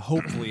gonna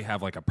hopefully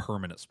have like a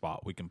permanent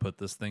spot we can put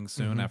this thing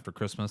soon after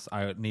Christmas.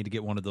 I need to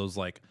get one of those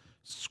like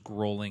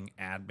scrolling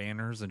ad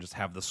banners and just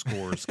have the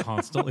scores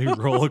constantly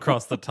roll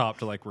across the top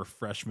to like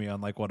refresh me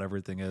on like what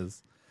everything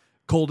is.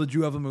 Cole, did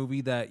you have a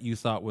movie that you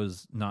thought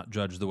was not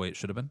judged the way it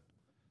should have been?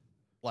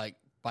 Like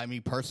by me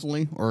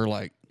personally, or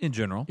like In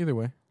general, Either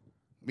way,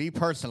 me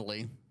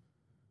personally,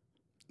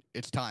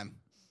 it's time.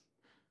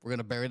 We're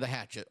gonna bury the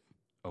hatchet.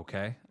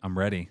 okay, I'm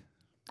ready.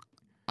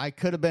 I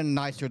could have been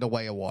nicer to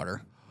Way of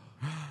Water.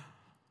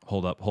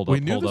 Hold up. We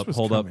knew this was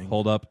coming.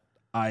 Hold up.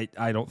 I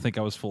don't think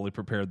I was fully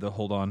prepared though.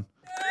 Hold on.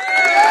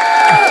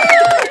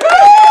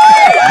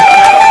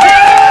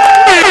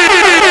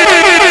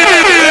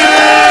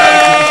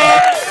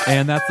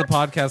 And that's the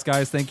podcast,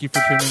 guys. Thank you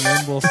for tuning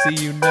in. We'll see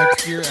you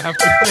next year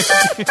after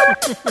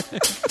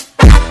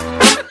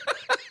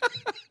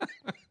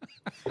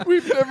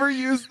we've never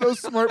used those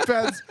smart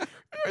pads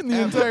in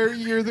the entire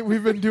year that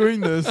we've been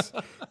doing this,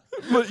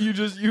 but you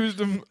just used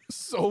them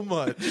so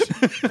much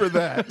for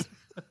that.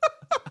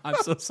 I'm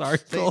so sorry,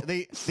 Cole.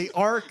 The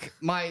arc,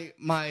 my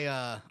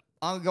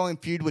ongoing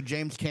feud with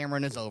James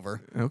Cameron is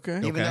over. Okay.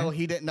 Even though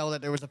he didn't know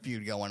that there was a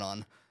feud going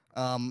on.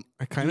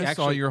 I kind of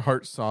saw your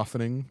heart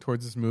softening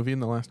towards this movie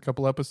in the last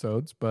couple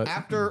episodes, but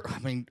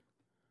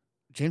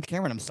James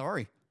Cameron, I'm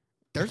sorry.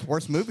 There's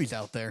worse movies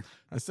out there.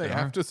 I say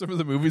after some of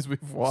the movies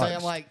we've watched, So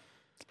I'm like,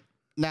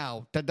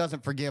 now that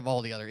doesn't forgive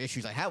all the other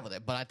issues I have with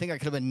it, but I think I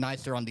could have been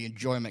nicer on the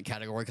enjoyment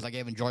category because I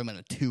gave enjoyment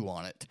a 2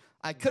 on it.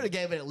 I could have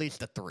gave it at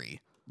least a 3.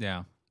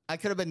 Yeah. I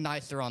could have been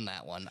nicer on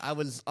that one. I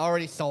was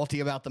already salty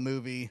about the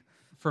movie.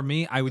 For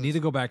me, I would need to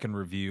go back and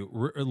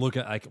look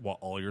at like what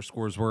all your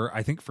scores were.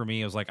 I think for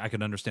me, it was like I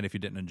could understand if you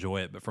didn't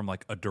enjoy it, but from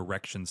like a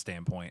direction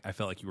standpoint, I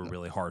felt like you were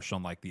really harsh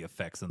on like the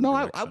effects and the No,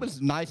 I direction.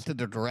 was nice to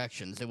the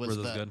directions. It was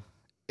Were those good?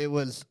 It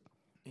was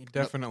he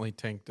definitely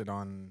tanked it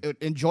on.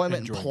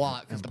 enjoyment and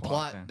plot because and the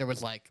plot, plot there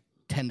was like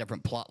 10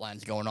 different plot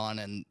lines going on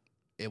and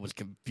it was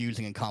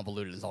confusing and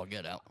convoluted as all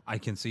get out. I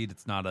concede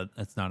it's not an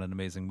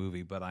amazing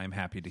movie, but I'm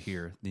happy to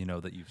hear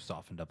that you've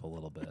softened up a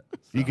little bit.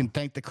 You can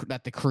thank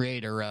that the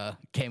creator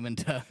came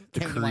into The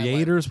came into my life.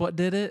 creators, what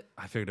did it?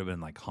 I figured it'd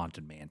been like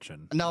Haunted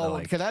Mansion. No,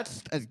 Like, because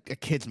that's a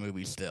kids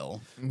movie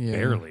still. Yeah.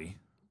 barely.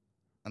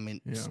 I mean,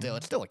 Yeah.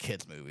 it's still a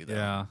kids movie though.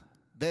 Yeah.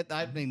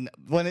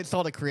 When it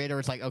saw the creator,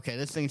 it's like, okay,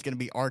 this thing's gonna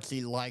be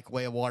artsy like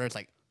Way of Water. It's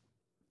like,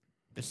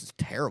 this is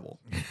terrible.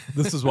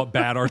 This is what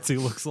bad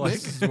artsy looks like.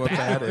 This is what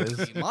that is.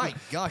 artsy. My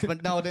gosh,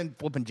 but no, then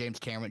flipping James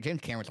Cameron.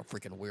 James Cameron's a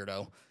freaking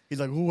weirdo. He's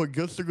like, oh, I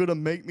guess they're gonna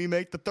make me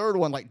make the third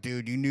one. Like,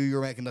 dude, you knew you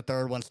were making the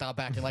third one. Stop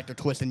acting like they're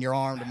twisting your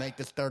arm to make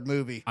this third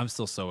movie. I'm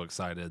still so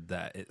excited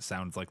that it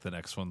sounds like the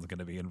next one's going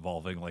to be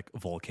involving like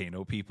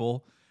volcano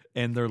people,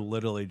 and they're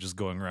literally just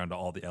going around to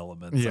all the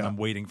elements. Yeah. And I'm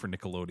waiting for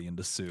Nickelodeon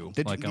to sue.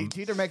 Did like, you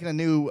see they're making a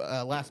new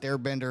Last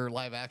Airbender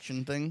live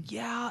action thing?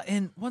 yeah,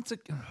 and once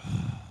again,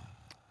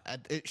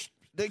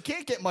 They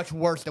can't get much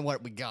worse than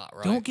what we got,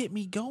 right? don't get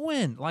me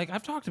going. Like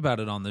I've talked about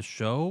it on this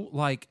show.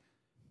 Like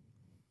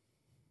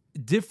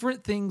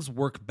different things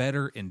work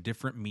better in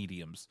different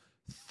mediums.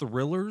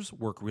 Thrillers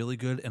work really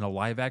good in a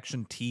live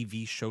action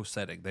TV show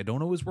setting. They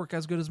don't always work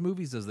as good as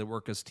movies as they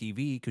work as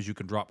TV because you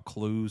can drop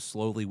clues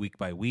slowly week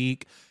by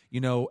week.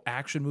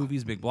 Action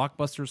movies, big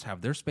blockbusters have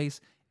their space.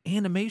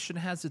 Animation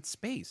has its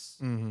space.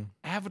 Mm-hmm.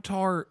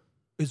 Avatar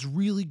is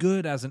really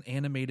good as an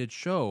animated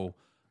show.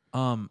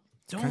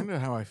 Kind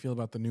of how I feel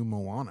about the new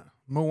Moana.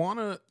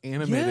 Moana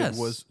animated Yes.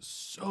 was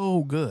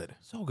so good.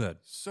 So good.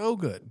 So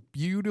good.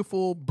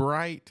 Beautiful,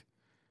 bright,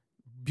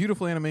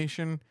 beautiful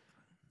animation.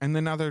 And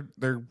then now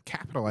they're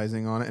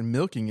capitalizing on it and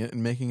milking it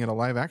and making it a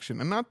live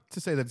action. And not to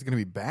say that it's going to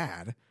be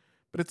bad,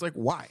 but it's like,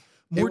 why?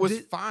 More it was di-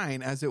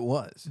 fine as it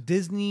was.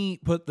 Disney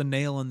put the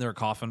nail in their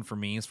coffin for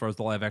me as far as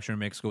the live action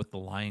remakes go with The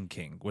Lion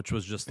King, which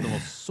was just the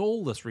most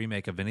soulless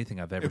remake of anything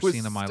I've ever It was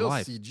seen in my still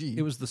life. CG.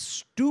 It was the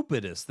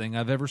stupidest thing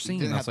I've ever You seen.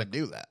 didn't I have was to like,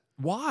 do that.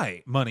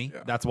 why? Money.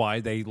 Yeah. That's why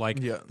they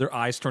Yeah. their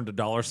eyes turned to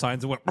dollar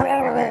signs and went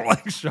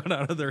like shot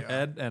out of their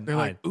head. And They're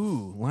like,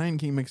 ooh, Lion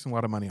King makes a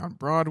lot of money on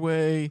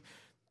Broadway.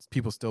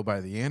 People still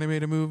buy the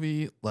animated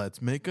movie.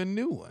 Let's make a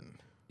new one.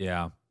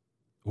 yeah.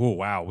 Oh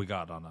wow, we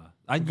got on a.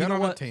 Got you know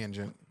on what? a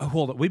tangent.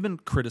 Hold on. We've been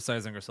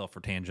criticizing ourselves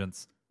for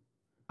tangents.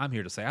 I'm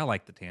here to say I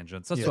like the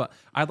tangents. That's what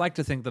I'd like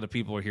to think that if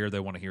people are here, they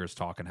want to hear us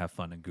talk and have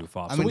fun and goof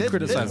off. I So mean, we this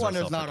criticize one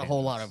there's ourselves not for a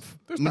whole lot tangents.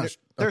 of. I mean, a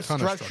there's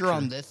ton of structure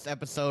on this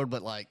episode,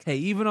 but like, Hey,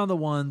 even on the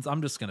ones,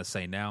 I'm just gonna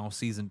say now,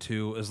 season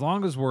 2, as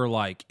long as we're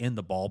like in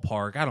the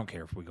ballpark, I don't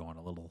care if we go on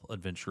a little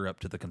adventure up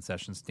to the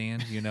concession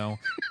stand.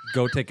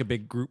 Go take a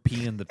big group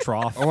pee in the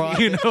trough. Or like-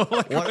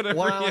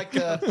 like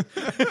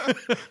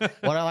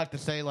what I like to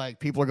say, like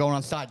people are going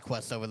on side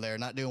quests over there,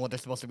 not doing what they're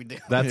supposed to be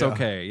doing. That's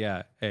okay.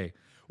 Yeah. Hey.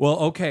 Well,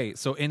 okay.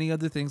 So, any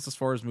other things as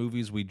far as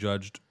movies we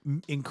judged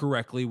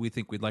incorrectly? We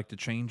think we'd like to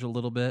change a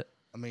little bit.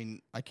 I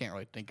mean, I can't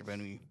really think of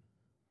any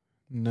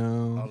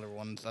No. other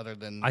ones other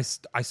than I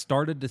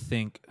started to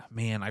think,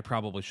 man, I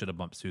probably should have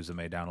bumped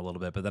Suzume down a little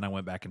bit, but then I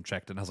went back and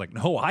checked, and I was like,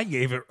 no, I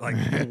gave it like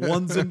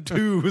 1s and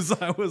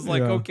 2s. I was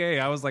like, okay.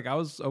 I was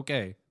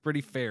okay,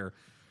 pretty fair.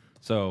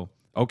 So,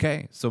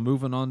 okay. So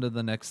moving on to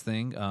the next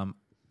thing.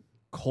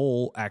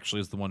 Cole actually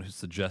is the one who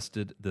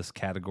suggested this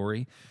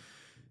category.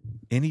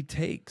 Any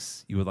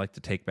takes you would like to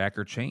take back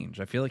or change?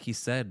 I feel like he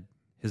said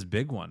his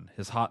big one,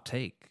 his hot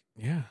take,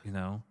 Yeah.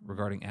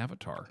 regarding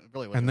Avatar.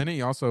 really. And then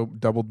he also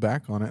doubled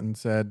back on it and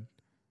said,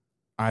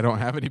 I don't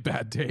have any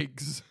bad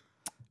takes.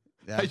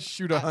 Yeah. I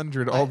shoot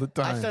 100 all the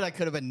time. I said I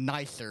could have been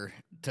nicer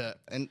to,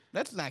 and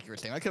that's an accurate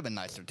thing. I could have been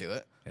nicer to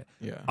it.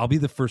 yeah. I'll be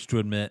the first to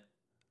admit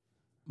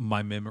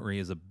my memory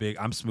is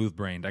I'm smooth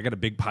brained. I got a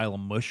big pile of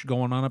mush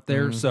going on up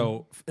there.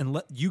 So, and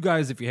let you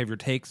guys, if you have your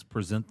takes,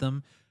 present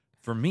them.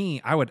 For me,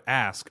 I would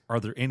ask,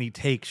 are there any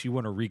takes you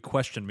want to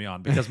re-question me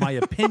on? Because my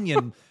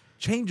opinion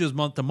changes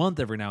month to month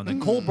every now and then.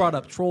 Cole brought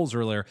up Trolls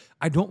earlier.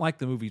 I don't like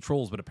the movie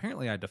Trolls, but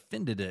apparently I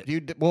defended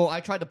it. Well,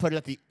 I tried to put it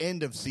at the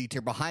end of C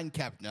tier, behind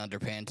Captain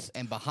Underpants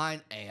and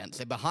behind Ants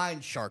and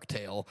behind Shark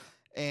Tale.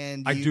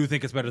 And I do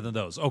think it's better than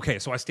those. Okay,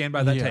 so I stand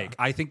by that Yeah. take.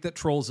 I think that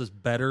Trolls is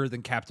better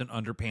than Captain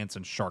Underpants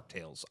and Shark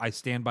Tales. I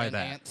stand by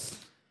that. Ants.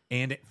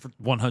 And for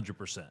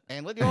 100%.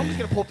 And I'm just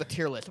gonna pull up the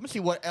tier list. I'm gonna see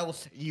what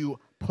else you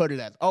put it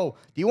as. Oh,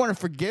 do you want to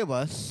forgive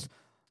us?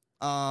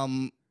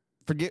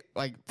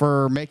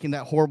 For making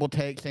that horrible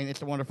take, saying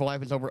 "It's a Wonderful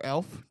Life" is over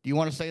Elf. Do you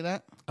want to say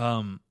that?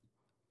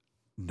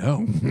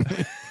 No.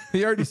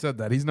 He already said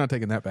that. He's not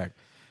taking that back.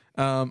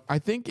 I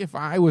think if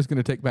I was going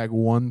to take back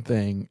one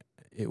thing,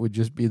 it would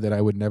just be that I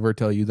would never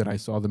tell you that I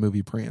saw the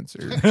movie Prancer.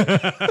 You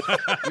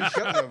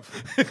shouldn't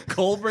have.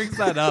 Cole brings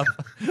that up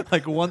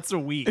like once a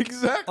week.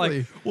 Exactly.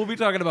 Like we'll be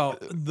talking about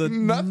the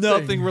Nothing.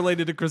 nothing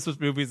related to Christmas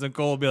movies, and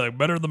Cole will be like,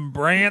 better than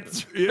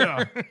Brant's.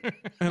 Yeah.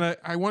 And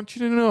I want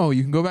you to know,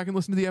 you can go back and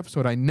listen to the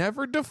episode. I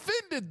never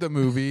defended the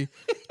movie.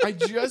 I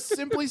just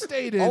simply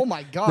stated Oh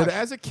my gosh. that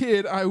as a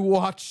kid, I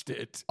watched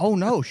it. Oh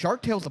no,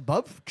 Shark Tale's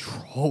above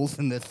Trolls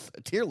in this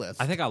tier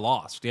list. I think I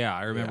lost. Yeah,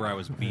 I remember I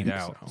was beat think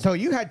out. so. So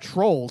you had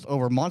Trolls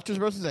over Monsters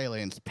vs.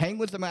 Aliens,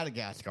 Penguins of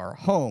Madagascar,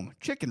 Home,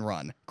 Chicken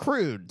Run,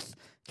 Crudes,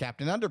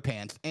 Captain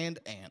Underpants, and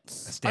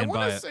Ants. Stand I by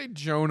want to it. say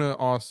Jonah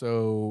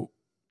also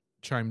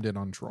chimed in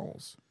on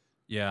Trolls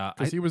Yeah,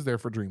 because he was there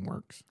for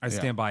DreamWorks. I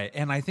stand by it,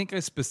 and I think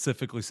I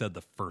specifically said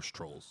the first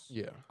Trolls.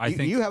 Yeah. I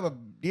think you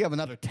have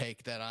another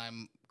take that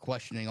I'm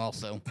questioning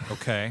also.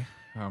 okay.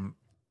 I'm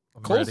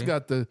Cole's ready.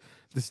 got the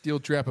steel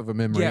trap of a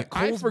memory. Yeah,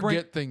 I Cole's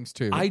forget things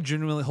too. I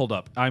genuinely hold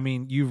up. I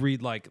mean, you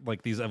read like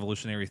these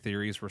evolutionary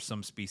theories where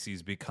some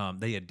species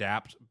they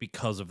adapt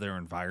because of their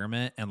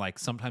environment, and like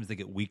sometimes they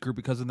get weaker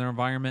because of their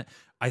environment.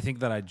 I think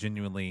that I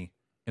genuinely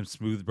am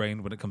smooth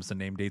brained when it comes to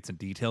name dates and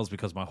details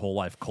because my whole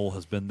life Cole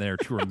has been there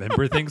to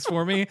remember things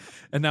for me,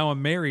 and now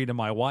I'm married, and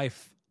my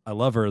wife, I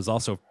love her, is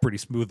also pretty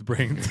smooth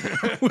brained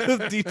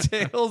with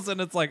details,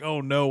 and it's like, oh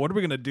no, what are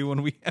we gonna do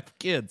when we have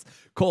kids?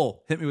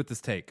 Cole, hit me with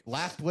this take.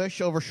 Last Wish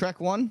over Shrek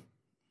 1?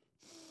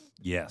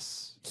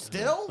 Yes.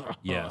 Still?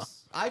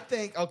 Yes. I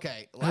think,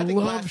 okay. I think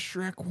love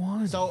Shrek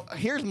 1. So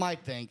here's my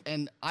thing,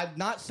 and I'm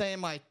not saying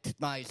my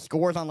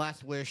scores on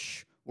Last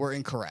Wish were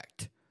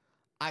incorrect.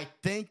 I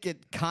think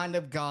it kind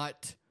of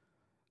got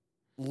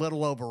a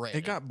little overrated.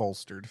 it got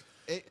bolstered.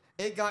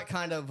 It got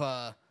kind of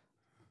I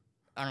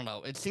don't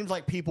know. It seems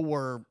like people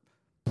were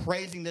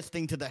praising this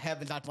thing to the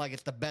heavens, not like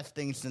it's the best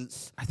thing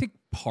since. I think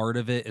part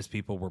of it is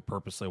people were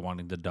purposely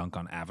wanting to dunk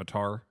on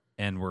Avatar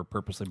and were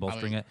purposely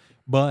bolstering it.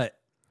 But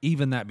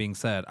even that being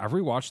said, I've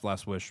rewatched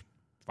Last Wish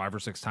 5 or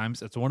 6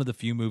 times. It's one of the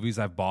few movies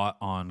I've bought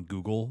on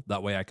Google.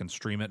 That way I can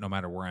stream it no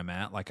matter where I'm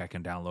at. Like I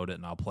can download it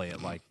and I'll play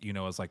it like,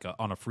 as like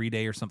on a free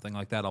day or something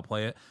like that. I'll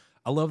play it.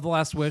 I love The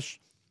Last Wish.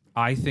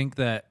 I think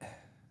that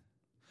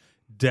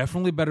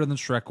definitely better than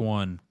Shrek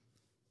 1.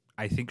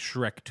 I think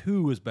Shrek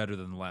 2 is better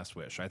than The Last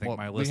Wish. I think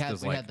my list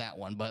is we like had that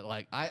one, but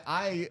like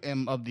I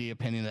am of the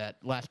opinion that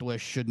Last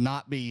Wish should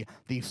not be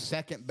the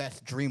second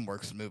best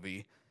DreamWorks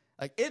movie.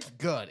 Like it's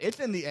good. It's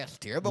in the S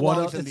tier, but what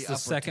belongs else? in It's the the upper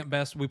second tier.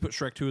 best. We put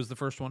Shrek 2 as the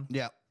first one.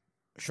 Yeah.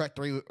 Shrek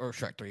 3.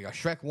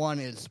 Shrek 1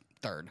 is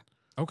third.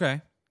 Okay.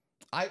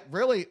 I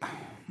really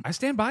I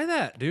stand by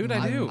that, dude.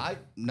 I do. I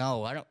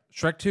don't.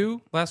 Shrek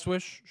 2, Last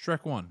Wish,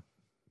 Shrek 1.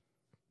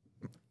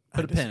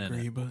 Put a pin in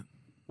it. But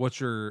What's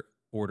your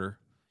order?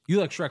 You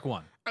like Shrek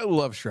 1. I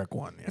love Shrek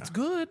 1. Yeah. It's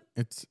good.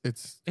 It's a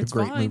It's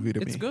great fine. movie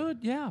to It's me. good,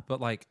 yeah.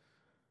 But like,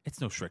 it's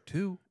no Shrek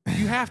 2.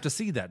 You have to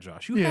see that,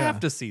 Josh. You Yeah. have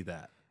to see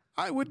that.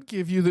 I would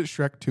give you that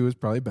Shrek 2 is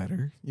probably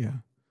better. Yeah.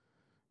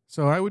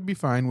 So I would be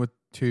fine with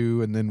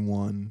 2 and then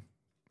 1.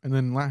 And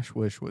then Last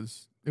Wish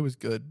was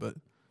good, but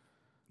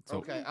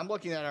Okay, I'm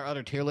looking at our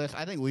other tier list.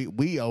 I think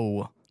we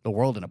owe the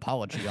world an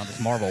apology on this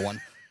Marvel one.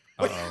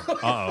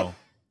 Uh-oh.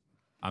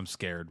 I'm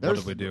scared. What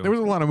did we do? there was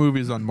a lot of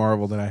movies on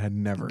Marvel that I had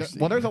never seen.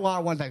 Well, there's a lot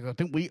of ones I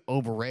think we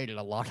overrated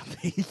a lot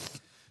of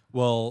these.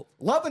 Well,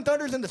 Love and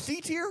Thunder's in the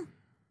C tier?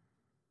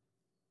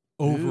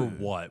 over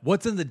what?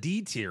 What's in the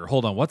D tier?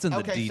 Hold on. What's in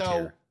the D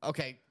tier?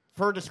 Okay,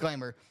 for a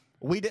disclaimer,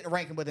 we didn't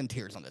rank them within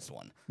tiers on this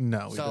one.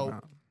 No, we did So,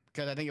 not.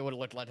 because I think it would have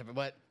looked a lot different.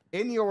 But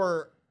in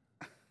your,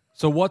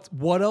 So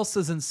what else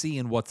is in C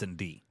and what's in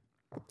D?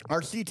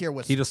 our C tier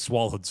was He just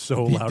swallowed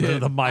so loud into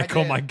did. the mic. I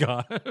Oh did. my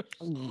god.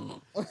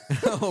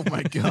 Oh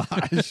my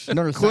gosh.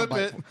 another Clip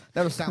soundbite. it.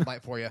 Another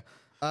soundbite for you.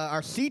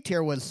 Our C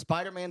tier was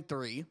Spider-Man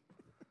 3,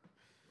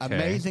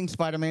 Amazing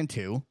Spider-Man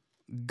 2,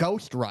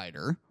 Ghost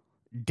Rider,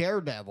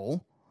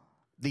 Daredevil,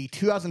 the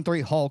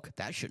 2003 Hulk.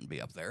 That shouldn't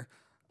be up there.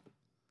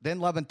 Then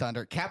Love and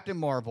Thunder, Captain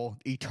Marvel,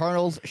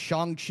 Eternals,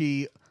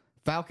 Shang-Chi,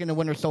 Falcon and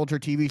Winter Soldier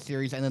TV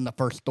series, and then the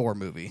first Thor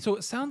movie. So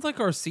it sounds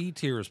like our C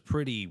tier is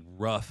pretty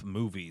rough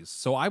movies.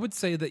 So I would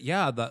say that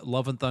that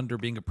Love and Thunder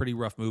being a pretty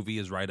rough movie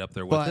is right up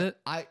there with it.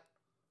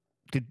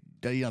 Did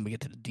you let me get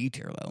to the D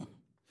tier though?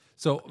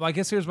 So I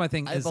guess here's my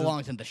thing: It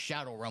belongs in the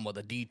shadow realm of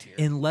the D tier.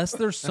 unless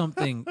there's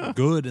something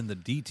good in the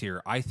D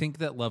tier, I think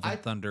that Love and I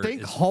Thunder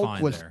think is Hulk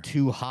fine was there.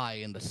 too high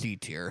in the C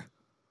tier.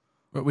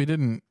 But we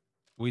didn't.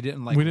 We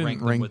didn't we didn't rank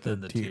them rank within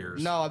the the tiers.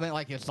 tiers. No, I mean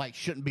like it's like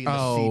shouldn't be in the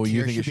Oh, C tier.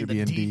 you think it should be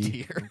in the D?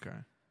 tier. Okay.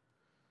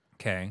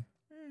 Okay.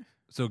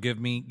 So give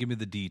me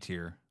the D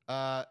tier.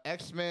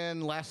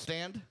 X-Men Last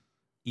Stand.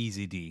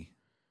 Easy D.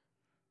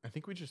 I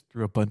think we just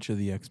threw a bunch of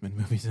the X-Men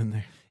movies in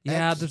there.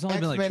 Yeah, there's only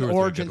been like X-Men 2 or 3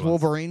 Origins good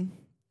ones. Wolverine.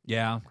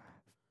 Yeah,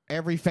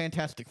 Every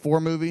Fantastic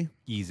Four movie.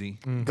 easy.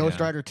 Ghost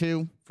Yeah. Rider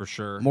 2. For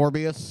sure.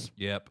 Morbius.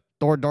 Yep.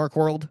 Thor Dark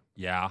World.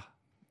 Yeah.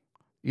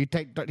 You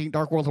think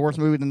Dark World's a worse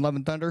movie than Love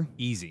and Thunder?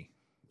 Easy.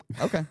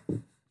 Okay.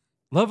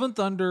 Love and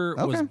Thunder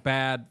was Okay.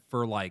 bad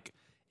for like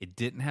it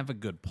didn't have a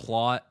good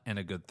plot and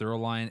a good through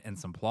line and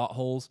some plot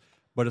holes.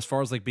 But as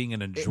far as like being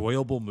an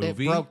enjoyable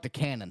movie, It broke the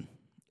canon.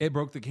 it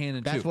broke the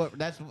canon too.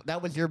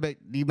 That was your bit.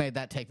 You made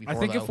that take before. I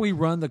think though. if we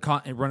run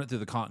run it through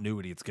the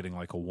continuity, it's getting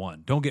like a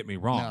 1. Don't get me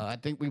wrong, No, I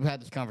think we've had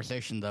this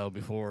conversation though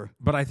before.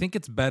 but I think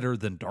it's better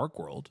than Dark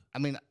World. I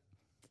mean,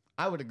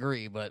 I would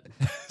agree, but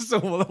So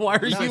why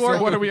are No, you?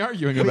 so- What are we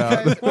arguing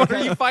about? Because- What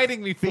are you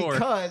fighting me for?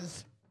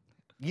 because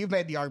you've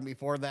made the argument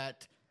before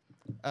that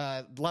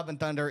Love and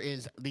Thunder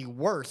is the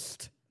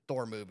worst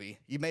Thor movie.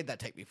 You made that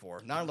take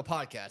before, not on the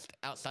podcast,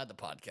 outside the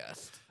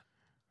podcast.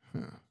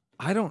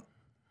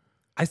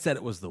 I said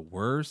it was the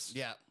worst.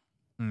 Yeah,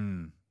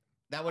 Hmm.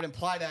 that would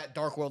imply that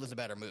Dark World is a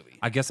better movie.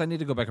 I guess I need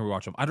to go back and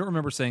rewatch them. I don't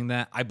remember saying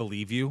that. I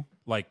believe you,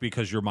 like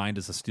because your mind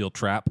is a steel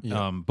trap.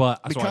 Yeah.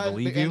 But so I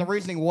believe and you. the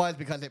reasoning was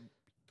because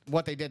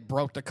what they did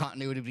broke the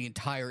continuity of the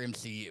entire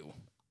MCU.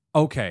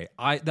 Okay,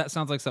 that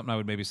sounds like something I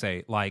would maybe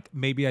say. Like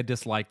maybe I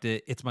disliked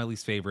it. It's my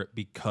least favorite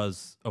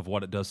because of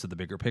what it does to the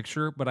bigger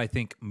picture. But I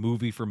think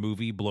movie for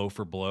movie, blow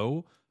for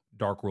blow,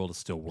 Dark World is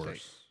still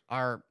worse.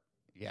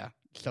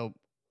 So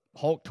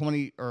Hulk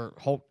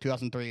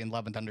 2003 and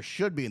Love and Thunder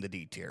should be in the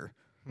D tier.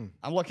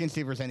 I'm looking to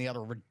see if there's any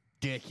other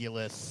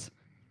ridiculous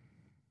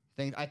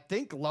things. I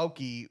think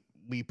Loki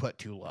we put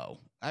too low.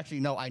 Actually,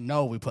 no, I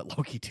know we put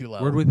Loki too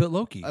low. Where'd we put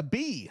Loki? A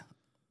B.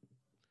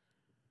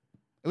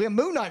 We have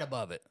Moon Knight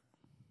above it.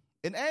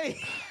 An A.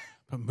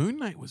 But Moon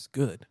Knight was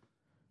good.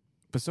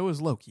 But so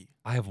is Loki.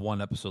 I have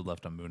one episode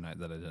left on Moon Knight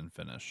that I didn't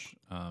finish.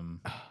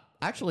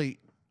 Actually,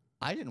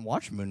 I didn't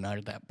watch Moon Knight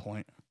at that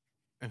point.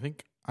 I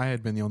think I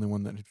had been the only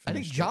one that had finished. I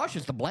think Josh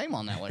is to blame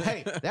on that one.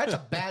 Hey, that's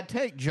a bad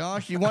take,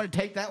 Josh. You want to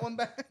take that one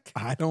back?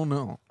 I don't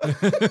know.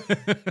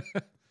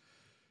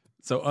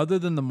 So other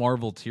than the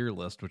Marvel tier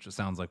list, which it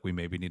sounds like we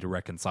maybe need to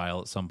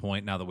reconcile at some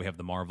point now that we have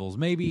the Marvels,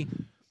 maybe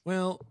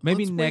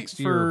Maybe let's next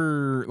wait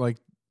year, like,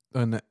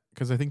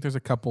 because I think there's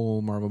a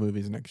couple Marvel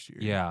movies next year.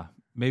 yeah,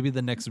 maybe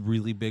the next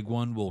really big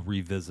one we'll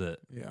revisit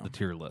Yeah. the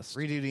tier list.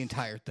 Redo the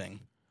entire thing.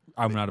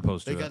 I'm not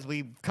opposed to Because it.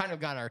 we've kind of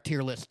got our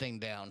tier list thing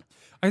down.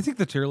 I think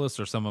the tier lists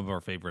are some of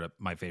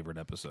my favorite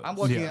episodes. I'm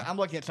looking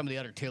at some of the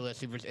other tier lists,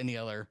 see if there's any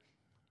other.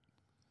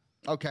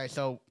 Okay,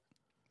 so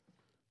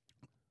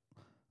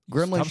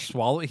Gremlins. Stop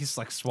swallowing. He's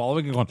like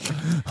swallowing and going.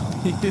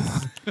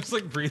 He's just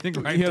like breathing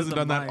right. He into hasn't the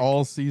done that mic.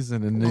 all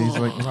season, and he's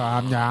like,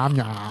 "Nom,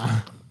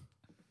 nom."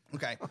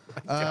 Okay.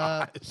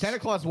 Santa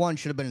Claus 1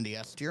 should have been in the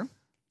S tier.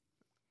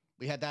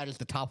 We had that as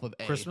the top of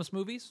A. Christmas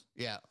movies.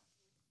 Yeah.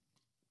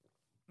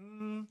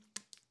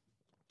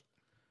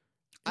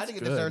 I think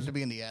it good. deserves to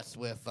be in the S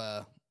with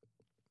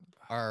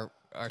our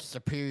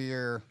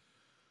superior.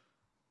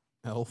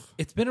 Elf.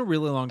 It's been a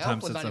really long time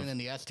Elf was since not I've. even in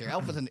the S tier.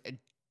 Elf was in.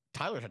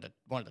 Tyler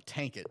wanted to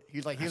tank it. He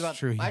was like, That's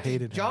true. He actually,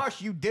 hated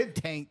Josh, you did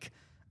tank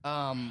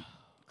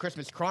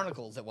Christmas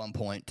Chronicles at one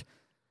point.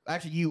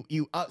 Actually,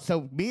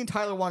 so me and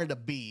Tyler wanted a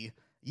B.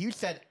 You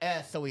said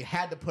S, so we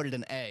had to put it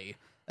in A.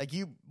 Like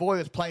boy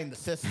was playing the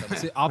system.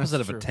 It's the opposite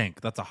That's of a true.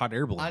 tank. That's a hot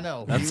air balloon. I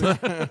know,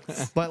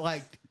 That's but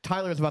like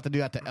Tyler's about to do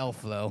that to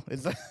Elf, though.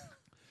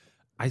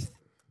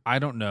 I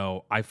don't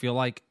know. I feel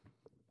like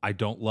I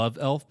don't love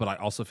Elf, but I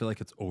also feel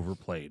like it's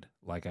overplayed.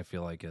 Like I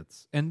feel like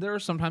it's, and there are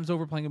sometimes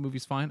overplaying a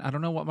movie's fine. I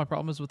don't know what my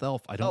problem is with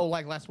Elf. I don't. Oh,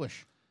 like Last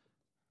Wish.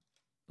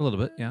 A little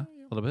bit, yeah.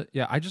 A little bit.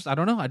 Yeah, I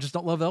don't know. I just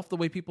don't love Elf the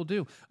way people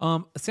do.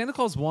 Santa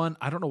Claus 1,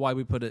 I don't know why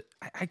we put it.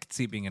 I could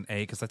see it being an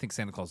A because I think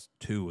Santa Claus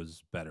 2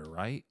 is better,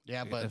 right?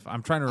 Yeah, but if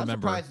I'm trying to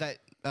remember. I'm surprised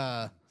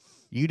that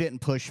you didn't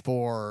push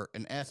for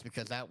an S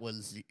because that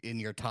was in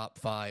your top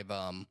 5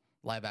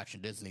 live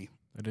action Disney.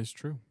 That is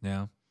true.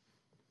 Yeah.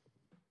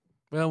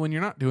 Well, when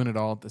you're not doing it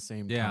all at the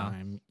same Yeah.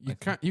 time,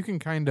 you can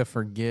kind of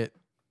forget.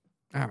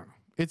 I don't know.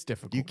 It's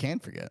difficult. You can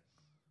forget.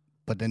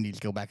 But then you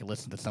just go back and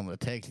listen to some of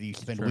the takes. You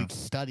spend True. weeks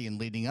studying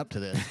leading up to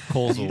this.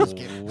 Cole's a You just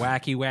get-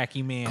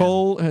 wacky man.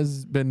 Cole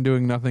has been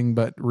doing nothing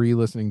but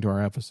re-listening to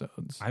our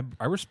episodes.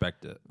 I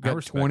respect it. We've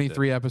got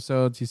 23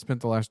 episodes. He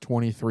spent the last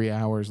 23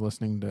 hours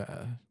listening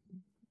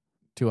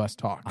to us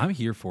talk. I'm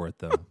here for it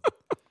though.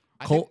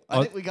 I Cole,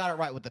 think we got it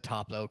right with the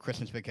top, though.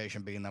 Christmas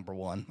Vacation being number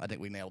 1. I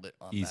think we nailed it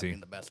on that Easy. being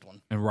the best one.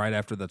 and right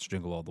after that's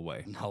Jingle All the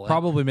Way. No,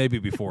 Probably maybe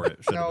before it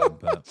should have No. been,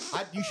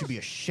 but You should be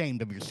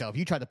ashamed of yourself.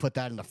 You tried to put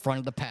that in the front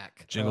of the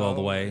pack. Jingle All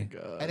the Way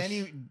And then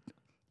you...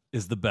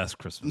 is the best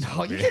Christmas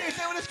No, you movie. can't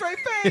say it with a straight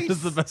It face.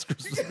 is the best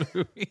Christmas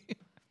movie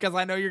because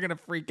I know you're gonna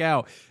freak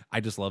out. I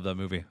just love that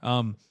movie.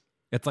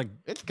 It's like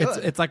It's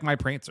good. it's like my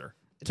Prancer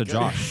to good.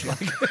 Josh.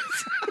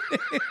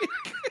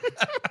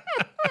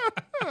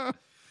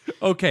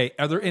 Okay,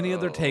 are there any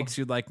other takes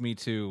you'd like me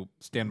to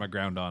stand my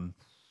ground on?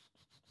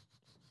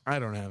 I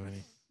don't have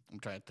any. I'm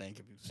trying to think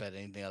if you said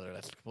anything other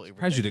that's completely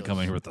Surprised you didn't come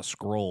in here ridiculous. with a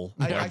scroll.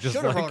 I Just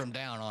should have like- wrote them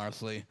down,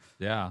 honestly.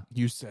 Yeah.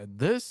 You said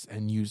this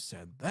and you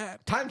said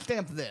that.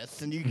 Timestamp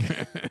this, and you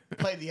can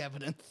play the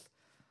evidence.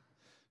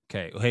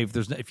 Okay. Hey,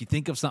 if you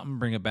think of something,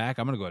 bring it back.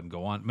 I'm gonna go ahead and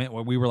go on. Man,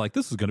 we were like,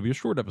 this is gonna be a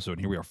short episode.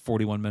 And here we are,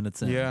 41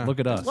 minutes in. Yeah. Look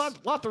at us.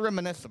 Lot to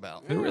reminisce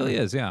about. It really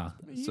is. Yeah.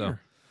 So,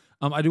 year.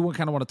 I do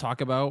kind of want to talk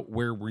about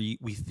where we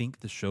think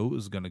the show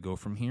is going to go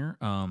from here.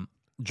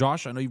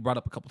 Josh, I know you brought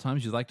up a couple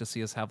times you'd like to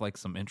see us have like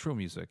some intro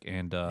music,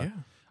 and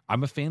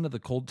I'm a fan of the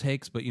cold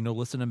takes, but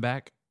listening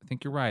back, I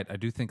think you're right. I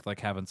do think like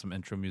having some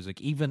intro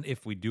music, even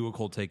if we do a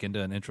cold take into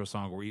an intro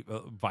song or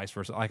vice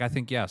versa. Like I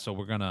think so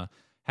we're gonna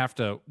have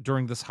to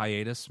during this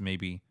hiatus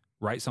maybe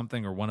write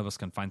something, or one of us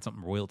can find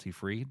something royalty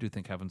free. Do you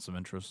think having some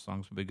intro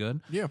songs would be good?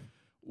 Yeah.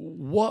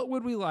 What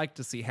would we like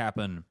to see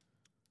happen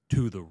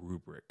to the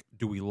rubric?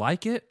 Do we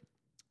like it?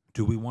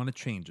 Do we want to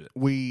change it?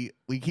 We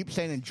keep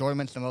saying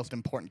enjoyment's the most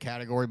important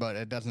category, but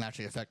it doesn't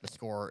actually affect the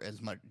score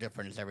as much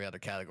different as every other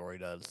category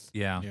does.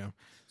 Yeah, Yeah.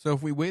 So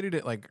if we weighted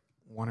it like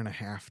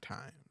 1.5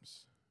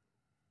 times,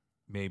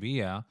 maybe.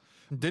 Yeah.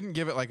 didn't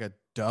give it like a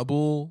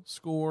double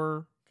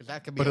score, Because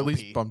that could be but at OP.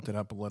 least bumped it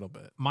up a little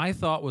bit. My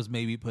thought was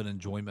maybe put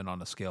enjoyment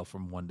on a scale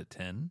from 1 to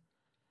 10.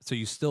 So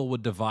you still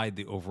would divide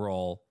the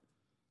overall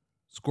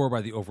score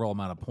by the overall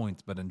amount of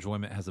points, but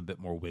enjoyment has a bit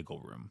more wiggle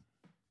room.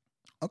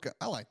 Okay,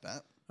 I like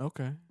that.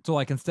 Okay. So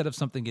like instead of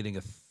something getting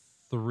a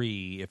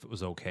 3, if it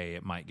was okay,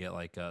 it might get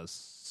like a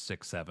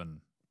 6,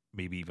 7,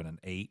 maybe even an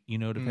 8,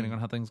 depending on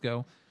how things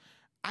go.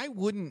 I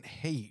wouldn't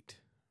hate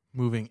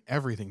moving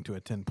everything to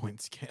a 10-point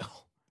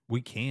scale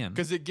We can.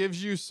 because it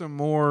gives you some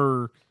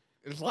more.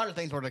 There's a lot of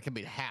things where there could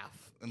be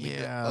half. And we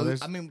Yeah, did-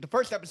 there's- I mean, the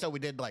first episode we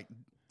did like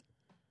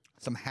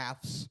some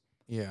halves,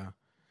 Yeah.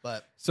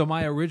 but So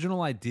my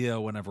original idea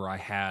whenever I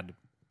had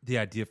the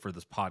idea for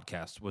this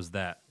podcast was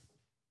that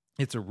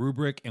it's a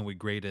rubric and we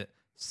grade it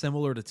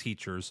similar to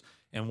teachers.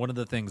 And one of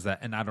the things that,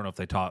 and I don't know if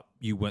they taught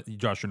you,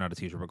 Josh, you're not a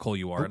teacher, but Cole,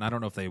 you are. And I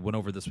don't know if they went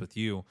over this with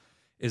you,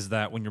 is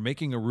that when you're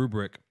making a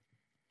rubric,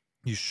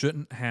 you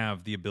shouldn't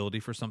have the ability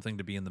for something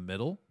to be in the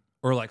middle,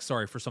 or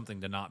for something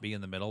to not be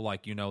in the middle.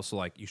 So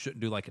like you shouldn't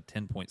do like a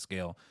 10-point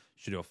scale.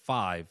 You should do a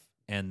 5.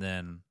 And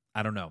then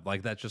I don't know,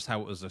 like that's just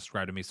how it was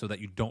described to me, so that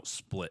you don't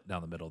split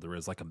down the middle. There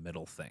is like a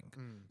middle thing.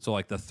 So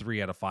like the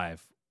 3 out of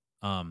 5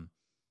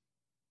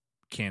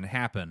 can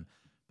happen.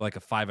 Like a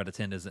 5 out of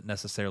 10 isn't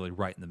necessarily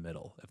right in the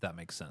middle, if that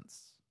makes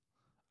sense.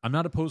 I'm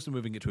not opposed to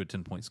moving it to a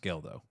 10-point scale,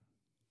 though.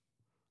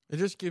 It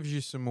just gives you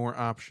some more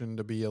option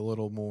to be a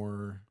little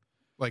more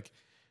like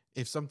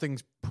if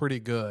something's pretty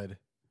good,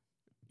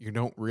 you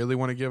don't really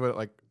want to give it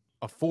like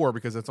a 4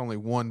 because it's only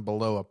one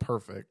below a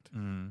perfect.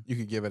 You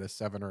could give it a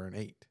 7 or an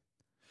 8.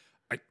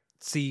 I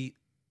see,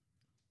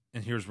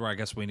 and here's where I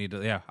guess we need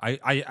to. Yeah,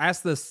 I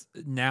asked this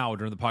now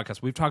during the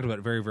podcast. We've talked about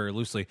it very, very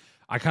loosely.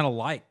 I kind of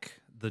like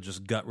the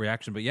just gut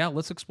reaction, but yeah,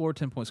 let's explore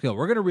 10-point scale.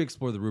 We're going to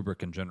re-explore the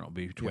rubric in general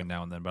between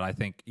now and then, but I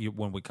think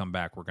when we come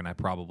back, we're going to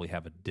probably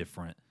have a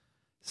different,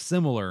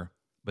 similar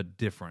but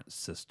different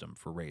system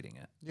for rating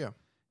it. Yeah.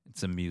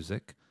 It's some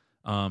music.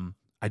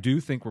 I do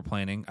think we're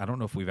planning. I don't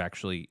know if we've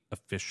actually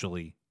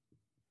officially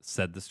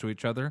said this to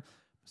each other.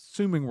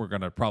 Assuming we're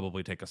going to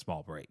probably take a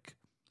small break.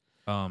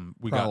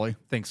 We Probably.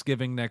 got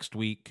Thanksgiving next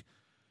week.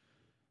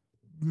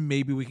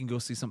 Maybe we can go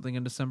see something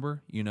in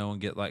December,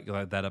 and get like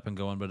that up and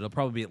going. But it'll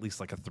probably be at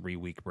least like a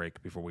 3-week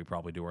break before we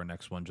probably do our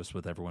next one, just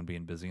with everyone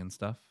being busy and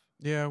stuff.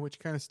 Yeah, which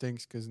kind of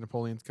stinks because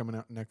Napoleon's coming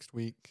out next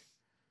week.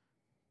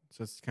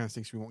 So it's kind of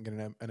stinks we won't get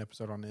an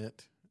episode on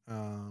it,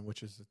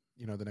 which is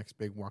the next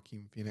big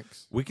Joaquin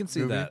Phoenix. We can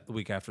see movie. that the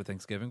week after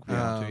Thanksgiving. We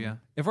want to, yeah.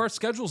 If our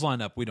schedules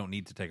line up, we don't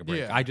need to take a break.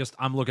 Yeah.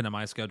 I'm looking at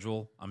my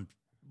schedule. I'm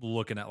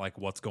looking at like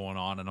what's going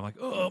on, and I'm like,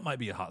 oh, it might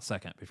be a hot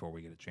second before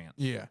we get a chance.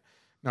 Yeah.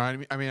 No,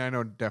 I mean I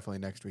know definitely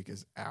next week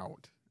is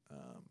out,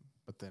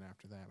 but then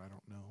after that I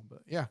don't know. But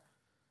yeah,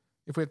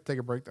 if we have to take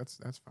a break, that's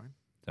fine.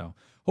 So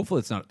hopefully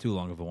it's not too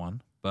long of a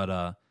one.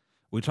 But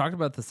we talked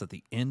about this at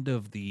the end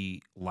of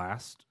the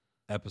last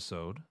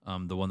episode,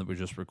 the one that we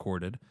just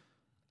recorded.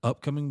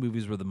 Upcoming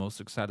movies we're the most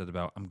excited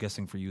about. I'm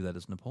guessing for you that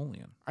is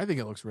Napoleon. I think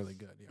it looks really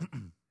good. Yeah.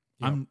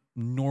 I'm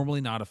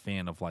normally not a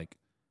fan of like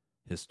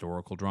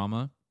historical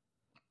drama.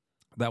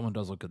 That one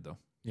does look good though.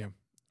 Yeah.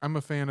 I'm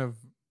a fan of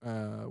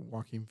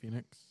Joaquin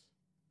Phoenix.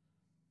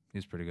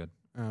 He's pretty good.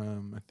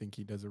 I think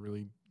he does a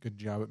really good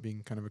job at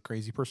being kind of a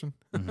crazy person.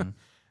 Mhm.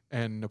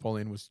 And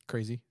Napoleon was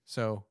crazy.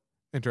 So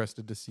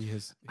interested to see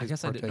his I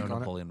guess I didn't know partake on it.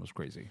 Napoleon was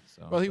crazy.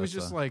 So Well, he was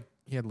that's, just like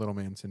he had little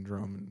man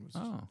syndrome and was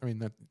Oh. I mean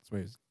that's why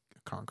he's a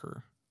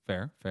conqueror.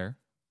 fair.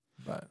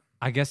 But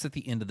I guess at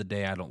the end of the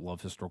day, I don't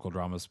love historical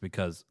dramas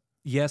because,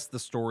 yes, the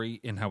story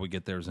and how we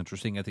get there is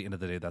interesting. At the end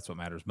of the day, that's what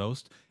matters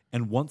most.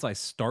 And once I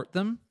start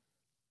them,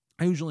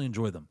 I usually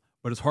enjoy them.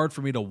 But it's hard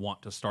for me to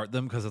want to start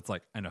them because it's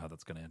like, I know how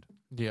that's going to end.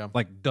 yeah.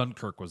 Like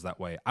Dunkirk was that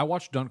way. I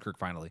watched Dunkirk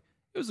finally.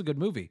 It was a good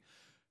movie.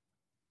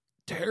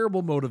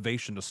 Terrible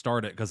motivation to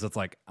start it because it's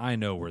like, I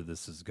know where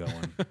this is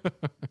going.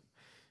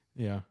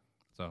 Yeah.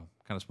 So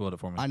kind of spoiled it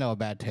for me. I know a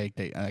bad take.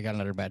 I got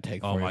another bad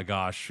take. Oh for my you.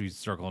 gosh, she's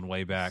circling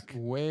way back.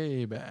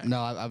 Way back. No,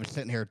 I was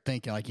sitting here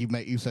thinking like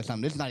you said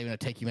something. This is not even a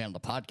take you made on the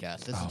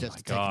podcast. This Oh is just my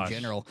a take gosh. in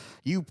general.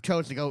 You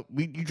chose to go.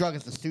 You drug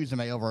us to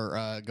Suzume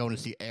over going to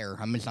see Air.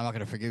 I'm not going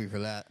to forgive you for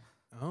that.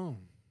 Oh.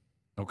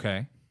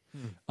 Okay.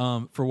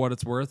 For what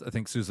it's worth, I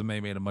think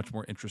Suzume made a much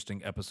more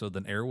interesting episode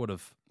than Air would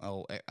have.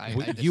 Oh, I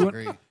You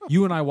disagree.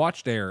 You and I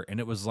watched Air, and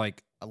it was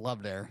like, I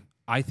loved Air.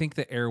 I think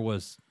the Air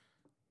was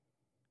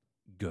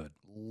good.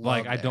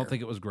 Like, I Loved don't Air.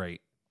 think it was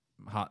great.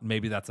 Hot.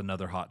 Maybe that's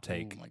another hot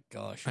take. Oh my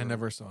gosh, I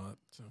never saw it.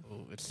 So.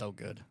 Oh, it's so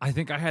good. I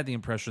think I had the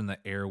impression that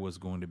Air was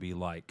going to be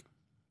like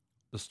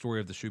the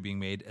story of the shoe being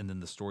made and then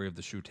the story of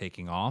the shoe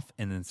taking off.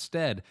 And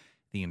instead,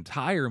 the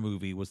entire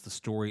movie was the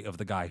story of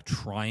the guy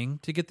trying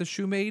to get the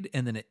shoe made.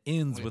 And then it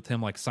ends with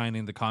him like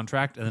signing the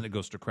contract and then it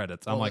goes to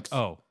credits. I'm Well, like,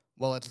 oh,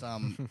 Well, it's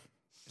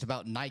it's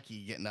about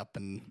Nike getting up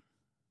and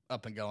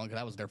going because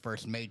that was their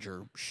first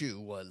major shoe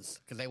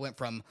because they went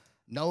from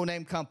no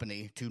name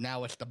company to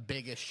now it's the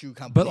biggest shoe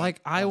company. but like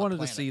I on the wanted to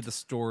planet. see the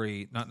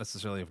story, not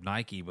necessarily of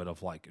Nike, but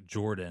of like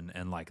Jordan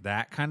and like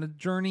that kind of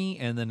journey.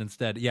 And then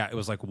instead, yeah, it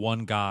was like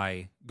one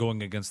guy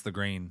going against the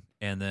grain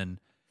and then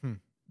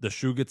the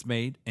shoe gets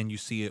made and you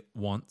see it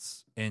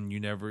once and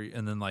you never,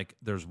 and then like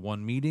there's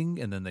one meeting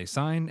and then they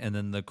sign and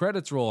then the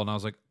credits roll. And I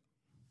was like,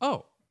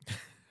 oh,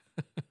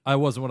 I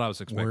wasn't what I was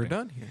expecting. We're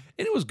done here.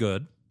 And it was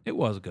good. It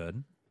was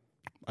good.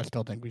 I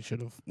still think we should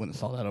have went and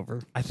saw that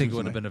over. I think it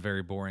would Suzume. have been a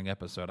very boring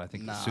episode. I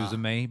think Nah.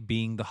 Suzume,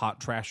 being the hot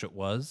trash it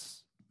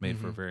was, made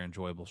for a very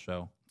enjoyable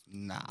show.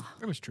 Nah.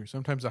 It was true.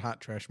 Sometimes a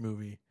hot trash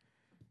movie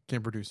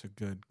can produce a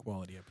good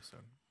quality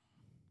episode.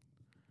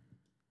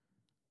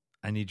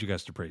 I need you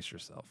guys to brace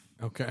yourself.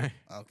 Okay.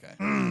 Okay.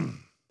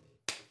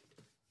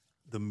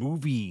 The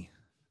movie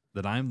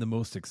that I'm the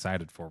most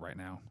excited for right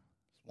now.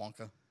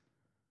 Wonka.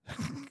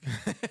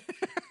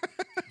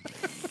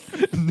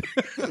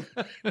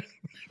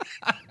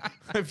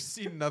 I've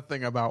seen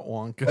nothing about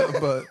Wonka,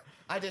 but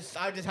I just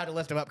had a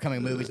list of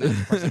upcoming movies. That's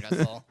the first thing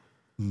I saw.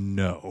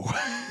 No.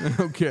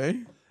 okay.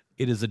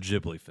 It is a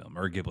Ghibli film,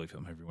 or a Ghibli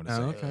film, however you want to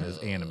say okay. it. It is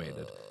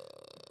animated.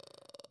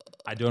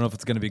 I don't know if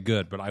it's going to be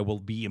good, but I will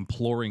be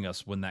imploring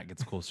us when that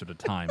gets closer to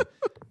time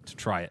to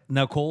try it.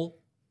 Now, Cole,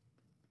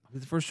 I'll be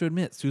the first to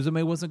admit,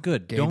 Suzume wasn't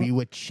good. Gave you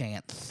a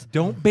chance.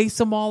 Don't base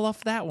them all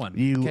off that one,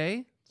 You-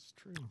 okay? It's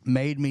true.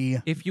 Made me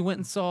If you went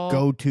and saw...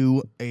 go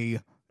to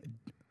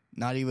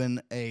not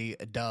even a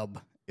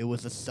dub. It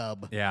was a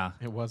sub. Yeah.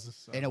 It was a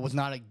sub. And it was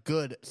not a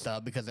good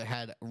sub because it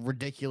had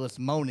ridiculous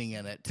moaning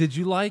in it. Did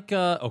you like,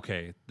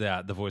 okay,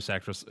 the voice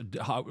actress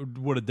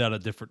would have done a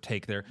different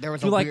take there. There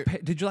was Did you a like,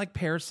 weird- Did you like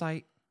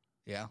Parasite?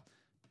 Yeah.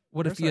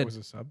 What if Parasite you had, was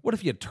a sub. What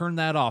if you had turned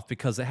that off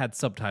because it had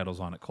subtitles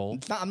on it, Cole?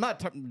 It's not, I'm not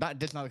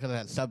just not because it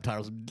had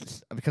subtitles,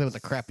 just because it was a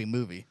crappy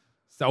movie.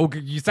 So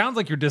you sound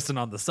like you're dissing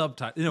on the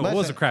subtitle. You know, it was a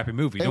Listen, crappy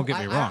movie. Don't get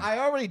me wrong. I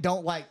already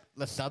don't like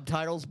the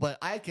subtitles, but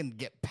I can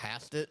get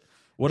past it.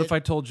 What if I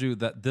told you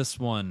that this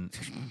one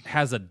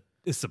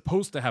is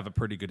supposed to have a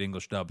pretty good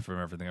English dub from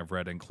everything I've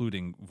read,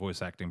 including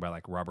voice acting by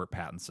like Robert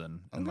Pattinson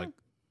and like,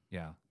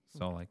 yeah.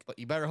 So like, But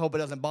you better hope it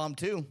doesn't bomb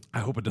too. I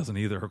hope it doesn't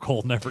either. Or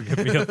Cole never give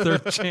me a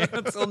third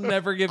chance. He'll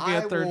never give me a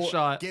I third will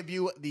shot. give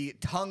you the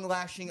tongue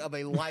lashing of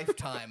a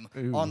lifetime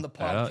on the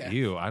podcast.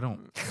 You, I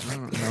don't I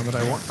don't know that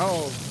I want.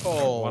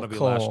 Oh, want to be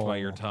lashed by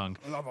your tongue.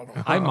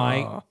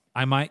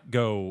 I might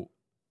go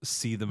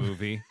see the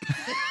movie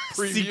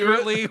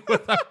secretly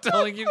without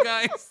telling you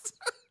guys,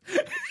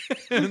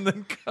 and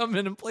then come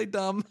in and play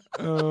dumb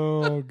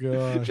Oh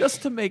gosh.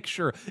 just to make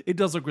sure. It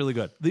does look really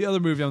good. The other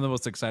movie I'm the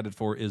most excited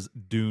for is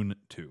Dune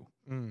 2.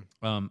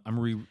 I'm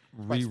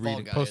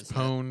rereading. Guy,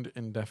 Postponed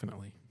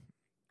indefinitely.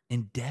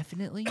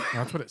 Indefinitely?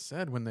 That's what it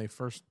said when they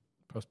first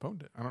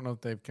postponed it. I don't know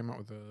if they've come out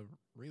with a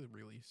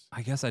release.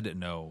 I guess I didn't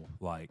know.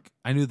 Like,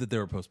 I knew that they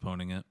were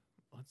postponing it.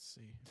 Let's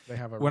see. They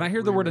have a When I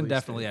hear the word re-release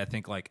indefinitely, date. I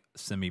think like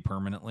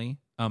semi-permanently.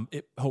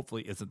 It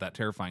hopefully isn't that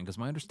terrifying because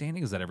my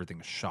understanding is that everything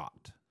is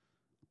shot.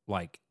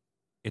 Like,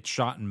 it's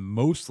shot and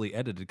mostly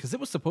edited because it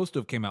was supposed to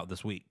have came out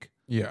this week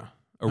Yeah.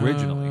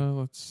 originally.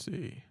 Let's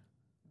see.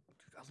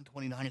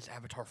 2029 is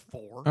Avatar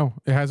 4. Oh,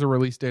 it has a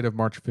release date of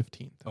March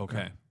 15th.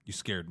 Okay, you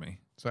scared me.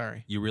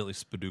 Sorry. You really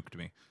spadooked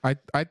me.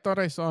 I thought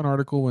I saw an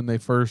article when they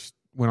first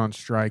went on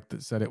strike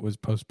that said it was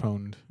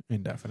postponed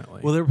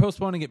indefinitely. Well, they were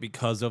postponing it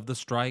because of the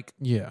strike.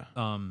 yeah,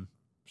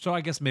 So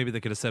I guess maybe they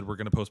could have said we're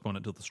going to postpone it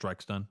until the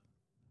strike's done.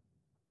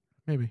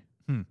 maybe.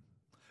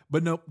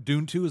 But nope,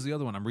 Dune 2 is the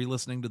other one. I'm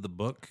re-listening to the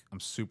book. I'm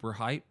super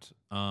hyped.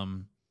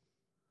 I'm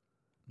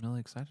really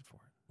excited for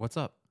it. What's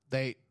up?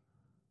 They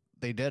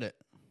did it.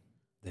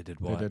 They did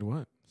what? They did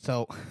what?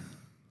 So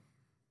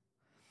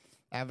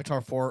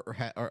Avatar 4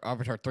 or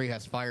Avatar 3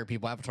 has fire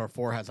people. Avatar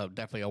 4 has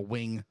definitely a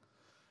wing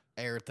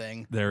air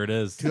thing. There it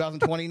is.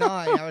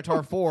 2029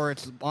 Avatar 4.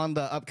 It's on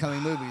the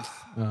upcoming movies.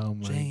 Oh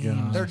my James.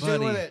 god! They're Buddy.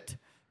 doing it.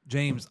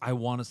 James, I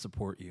want to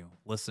support you.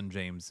 Listen,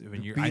 James,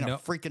 when you're, Being I know, a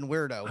freaking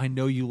weirdo. I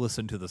know you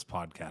listen to this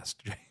podcast,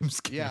 James.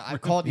 Yeah,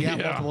 I've called you out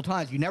Yeah. multiple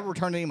times. You never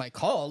returned any of my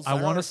calls. I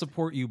want to don't-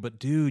 support you, but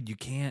dude, you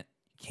can't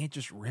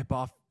just rip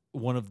off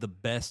one of the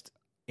best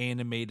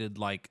animated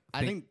I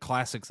think-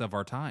 classics of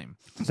our time.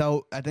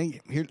 So I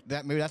think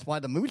maybe that's why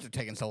the movies are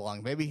taking so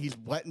long. Maybe he's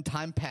letting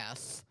time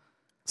pass.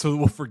 So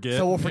we'll forget.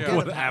 So we'll forget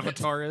what about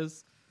Avatar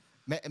is.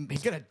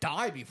 He's gonna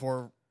die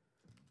before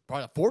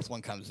probably the fourth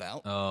one comes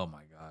out. Oh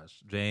my gosh,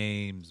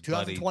 James,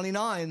 buddy.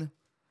 2029.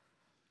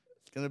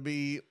 It's gonna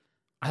be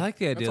I like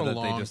the That's idea a that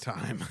long they just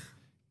time.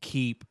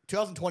 keep.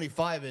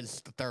 2025 is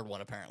the third one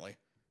apparently.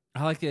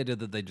 I like the idea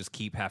that they just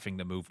keep having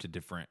to move to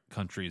different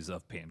countries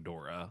of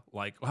Pandora.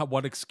 Like,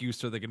 what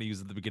excuse are they going to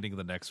use at the beginning of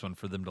the next one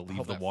for them to leave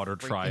hope the that water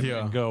freaking- tribe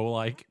Yeah. and go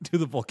like to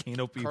the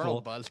volcano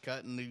Colonel people?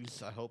 Buzzcut and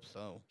these. I hope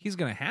so. He's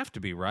going to have to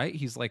be, right?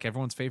 He's like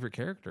everyone's favorite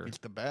character. He's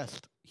the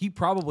best. He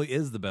probably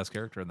is the best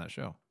character in that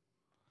show.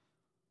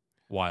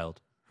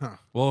 Wild. Huh.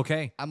 Well,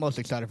 okay. I'm most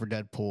excited for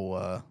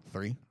Deadpool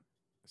 3.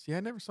 See, I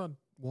never saw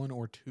 1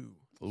 or 2.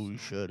 Oh, you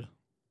should.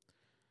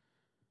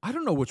 I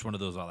don't know which one of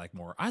those I like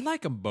more. I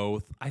like them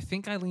both. I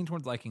think I lean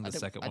towards liking the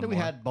second I one think we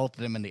more. had both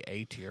of them in the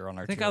A tier on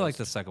our. I think tier I like list.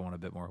 the second one a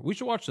bit more. We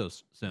should watch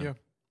those soon. Yeah.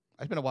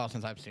 It's been a while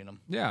since I've seen them.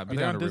 Yeah, Are be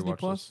they down on to Disney rewatch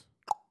Plus?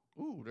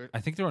 those. Ooh, I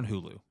think they're on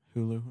Hulu.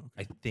 Hulu.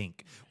 I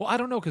think. Well, I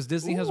don't know because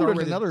Disney has there's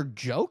already another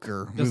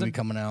Joker movie Doesn't-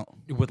 coming out.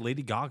 with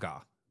Lady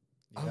Gaga.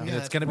 Oh, And yeah, it's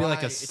that's gonna be like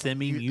a right. It's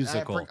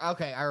semi-musical.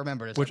 Okay, I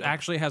remember this. Which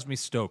actually has me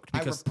stoked I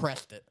because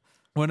repressed it.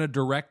 when a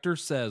director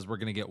says we're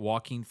going to get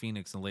Joaquin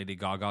Phoenix and Lady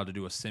Gaga to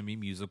do a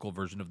semi-musical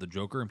version of the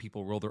Joker and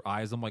people roll their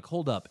eyes, I'm like,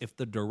 hold up. If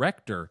the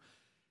director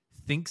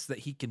thinks that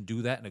he can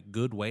do that in a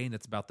good way and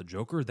it's about the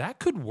Joker, that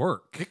could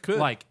work. It could.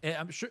 Like,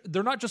 I'm sure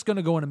they're not just going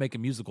to go in and make a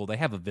musical. They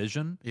have a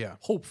vision. Yeah.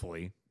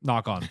 Hopefully,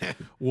 knock on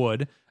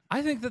wood.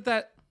 I think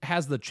that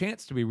has the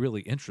chance to be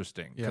really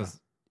interesting because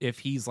if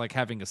he's like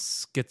having a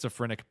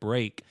schizophrenic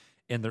break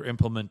and they're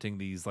implementing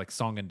these like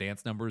song and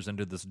dance numbers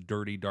into this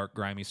dirty, dark,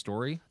 grimy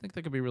story, I think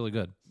that could be really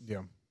good.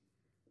 Yeah.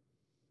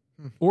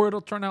 Or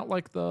it'll turn out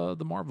like the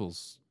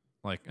Marvels,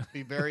 like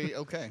Be very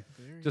okay.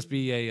 just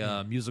be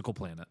a musical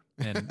planet,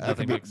 and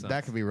nothing makes sense.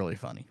 That could be really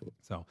funny.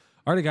 So,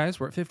 alrighty, guys,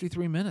 we're at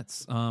 53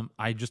 minutes.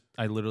 I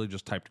literally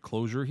just typed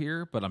closure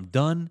here, but I'm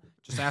done.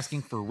 Just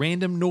asking for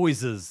random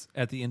noises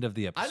at the end of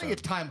the episode. I think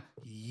it's time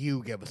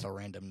you give us a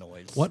random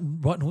noise. What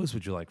noise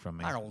would you like from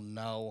me? I don't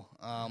know.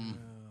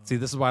 See,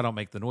 this is why I don't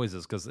make the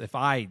noises because if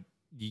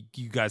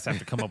you guys have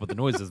to come up with the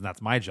noises, and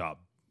that's my job.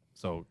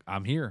 So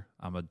I'm here.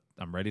 I'm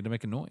ready to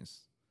make a noise.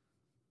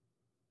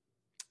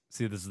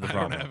 See, this is the I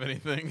problem. don't have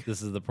anything.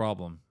 This is the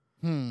problem.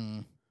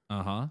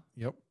 Uh huh.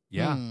 Yep.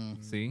 Yeah. Hmm.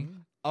 See.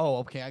 Oh,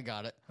 okay, I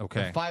got it.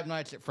 Okay. The Five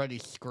Nights at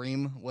Freddy's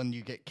scream when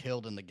you get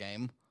killed in the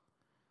game.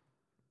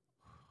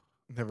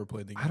 Never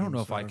played the game. I don't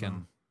know if so I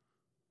can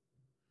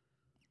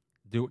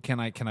do it. Can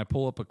I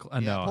pull up a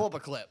Yeah, no? pull up a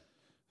clip.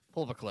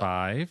 Pull up a clip.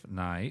 Five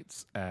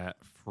Nights at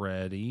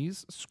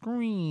Freddy's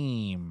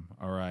Scream.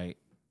 All right,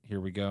 here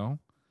we go.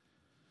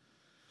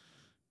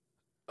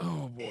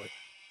 Oh boy.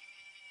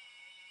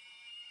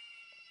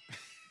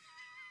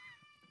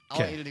 I'll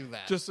let Okay. you do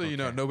that. Just so you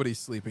know, Okay. nobody's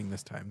sleeping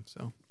this time.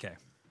 So Okay.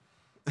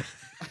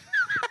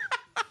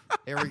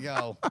 Here we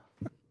go.